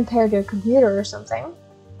yet to compare to a computer or something.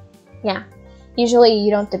 Yeah. Usually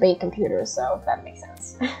you don't debate computers, so that makes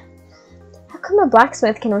sense. How come a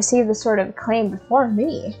blacksmith can receive this sort of acclaim before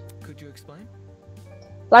me? Could you explain?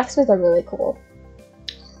 Blacksmiths are really cool.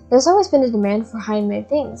 There's always been a demand for handmade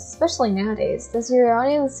things, especially nowadays. Does your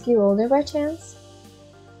audience skew older by chance?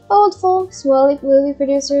 Old folks, movie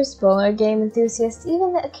producers, boiler game enthusiasts,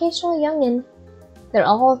 even the occasional youngin'. They're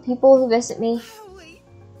all people who visit me.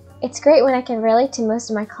 It's great when I can relate to most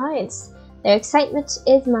of my clients. Their excitement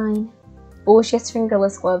is mine. Oh, she has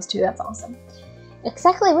fingerless gloves too, that's awesome.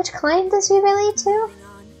 Exactly which client does she relate to?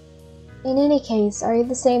 In any case, are you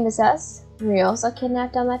the same as us? Were you also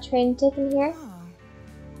kidnapped on that train and taken here?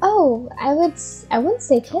 Oh, I wouldn't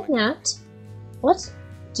say kidnapped. What?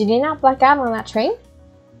 Did you not black out on that train?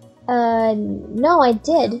 No, I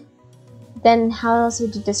did. Then how else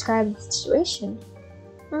would you describe the situation?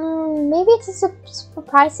 Maybe it's a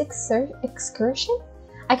surprise excursion?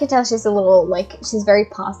 I can tell she's a little, like, she's very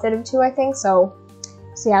positive too, I think, so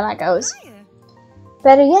see how that goes.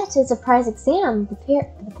 Better yet, it's a surprise exam.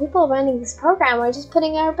 The people running this program are just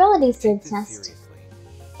putting our abilities to the test.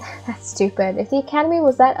 That's stupid. If the academy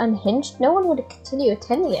was that unhinged, no one would continue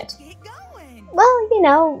attending it. Well, you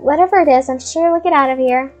know, whatever it is, I'm sure we'll get out of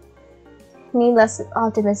here. Needless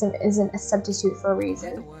optimism isn't a substitute for a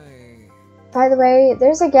reason. By the way,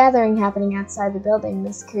 there's a gathering happening outside the building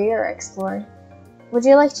Miss Carrera explored. Would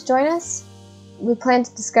you like to join us? We plan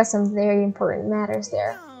to discuss some very important matters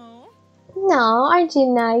there. No, aren't you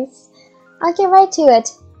nice? I'll get right to it.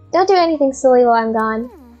 Don't do anything silly while I'm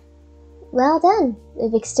gone. Well done.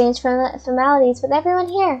 We've exchanged formalities with everyone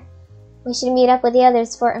here. We should meet up with the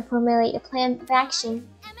others and formulate a plan of action.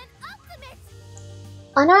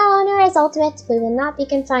 On our honor as Ultimate, we will not be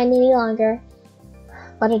confined any longer.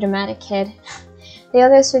 What a dramatic kid. The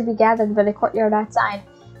others should be gathered by the courtyard outside.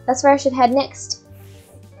 That's where I should head next.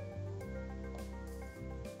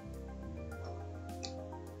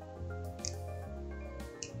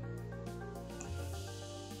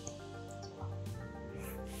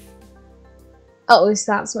 Oh, we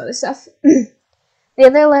still have some other stuff. The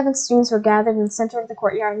other 11 students were gathered in the center of the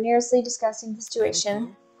courtyard, nervously discussing the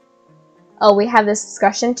situation. Oh, we have this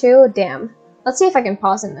discussion too? Damn. Let's see if I can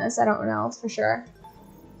pause in this. I don't know for sure.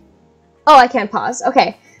 Oh, I can't pause.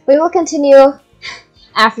 Okay. We will continue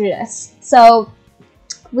after this. So,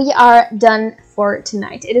 we are done for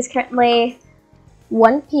tonight. It is currently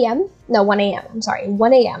 1 p.m. No, 1 a.m. I'm sorry.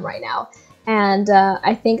 1 a.m. right now. And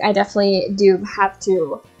I think I definitely do have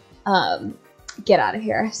to get out of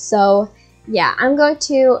here. So, yeah, I'm going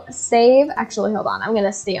to save. Actually, hold on. I'm going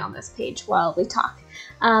to stay on this page while we talk.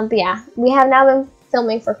 But yeah, we have now been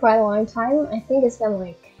filming for quite a long time. I think it's been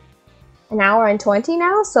like an hour and 20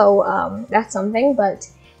 now, so that's something. But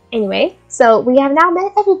anyway, so we have now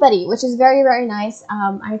met everybody, which is very, very nice.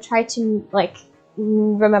 I tried to like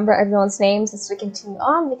remember everyone's names as we continue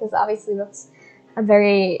on, because obviously that's a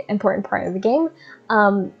very important part of the game.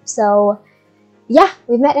 So yeah,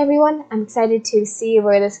 we've met everyone. I'm excited to see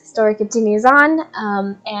where this story continues on.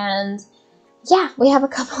 And yeah, we have a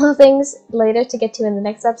couple of things later to get to in the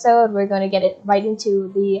next episode. We're going to get it right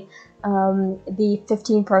into the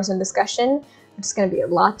 15-person discussion, which is going to be a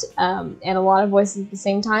lot, and a lot of voices at the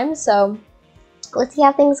same time. So let's see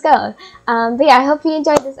how things go. But yeah, I hope you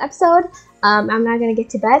enjoyed this episode. I'm not going to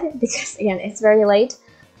get to bed because, again, it's very late.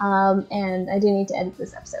 And I do need to edit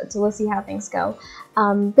this episode, so we'll see how things go.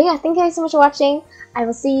 But yeah, thank you guys so much for watching. I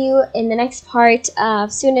will see you in the next part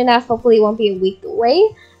soon enough. Hopefully it won't be a week away.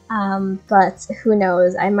 But who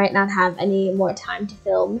knows, I might not have any more time to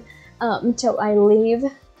film until I leave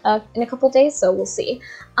in a couple days, so we'll see.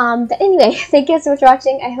 But anyway, thank you so much for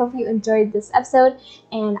watching. I hope you enjoyed this episode,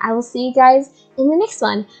 and I will see you guys in the next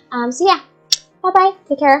one. So yeah, bye-bye,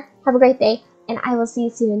 take care, have a great day, and I will see you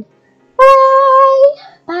soon. Bye!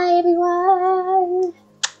 Bye, everyone!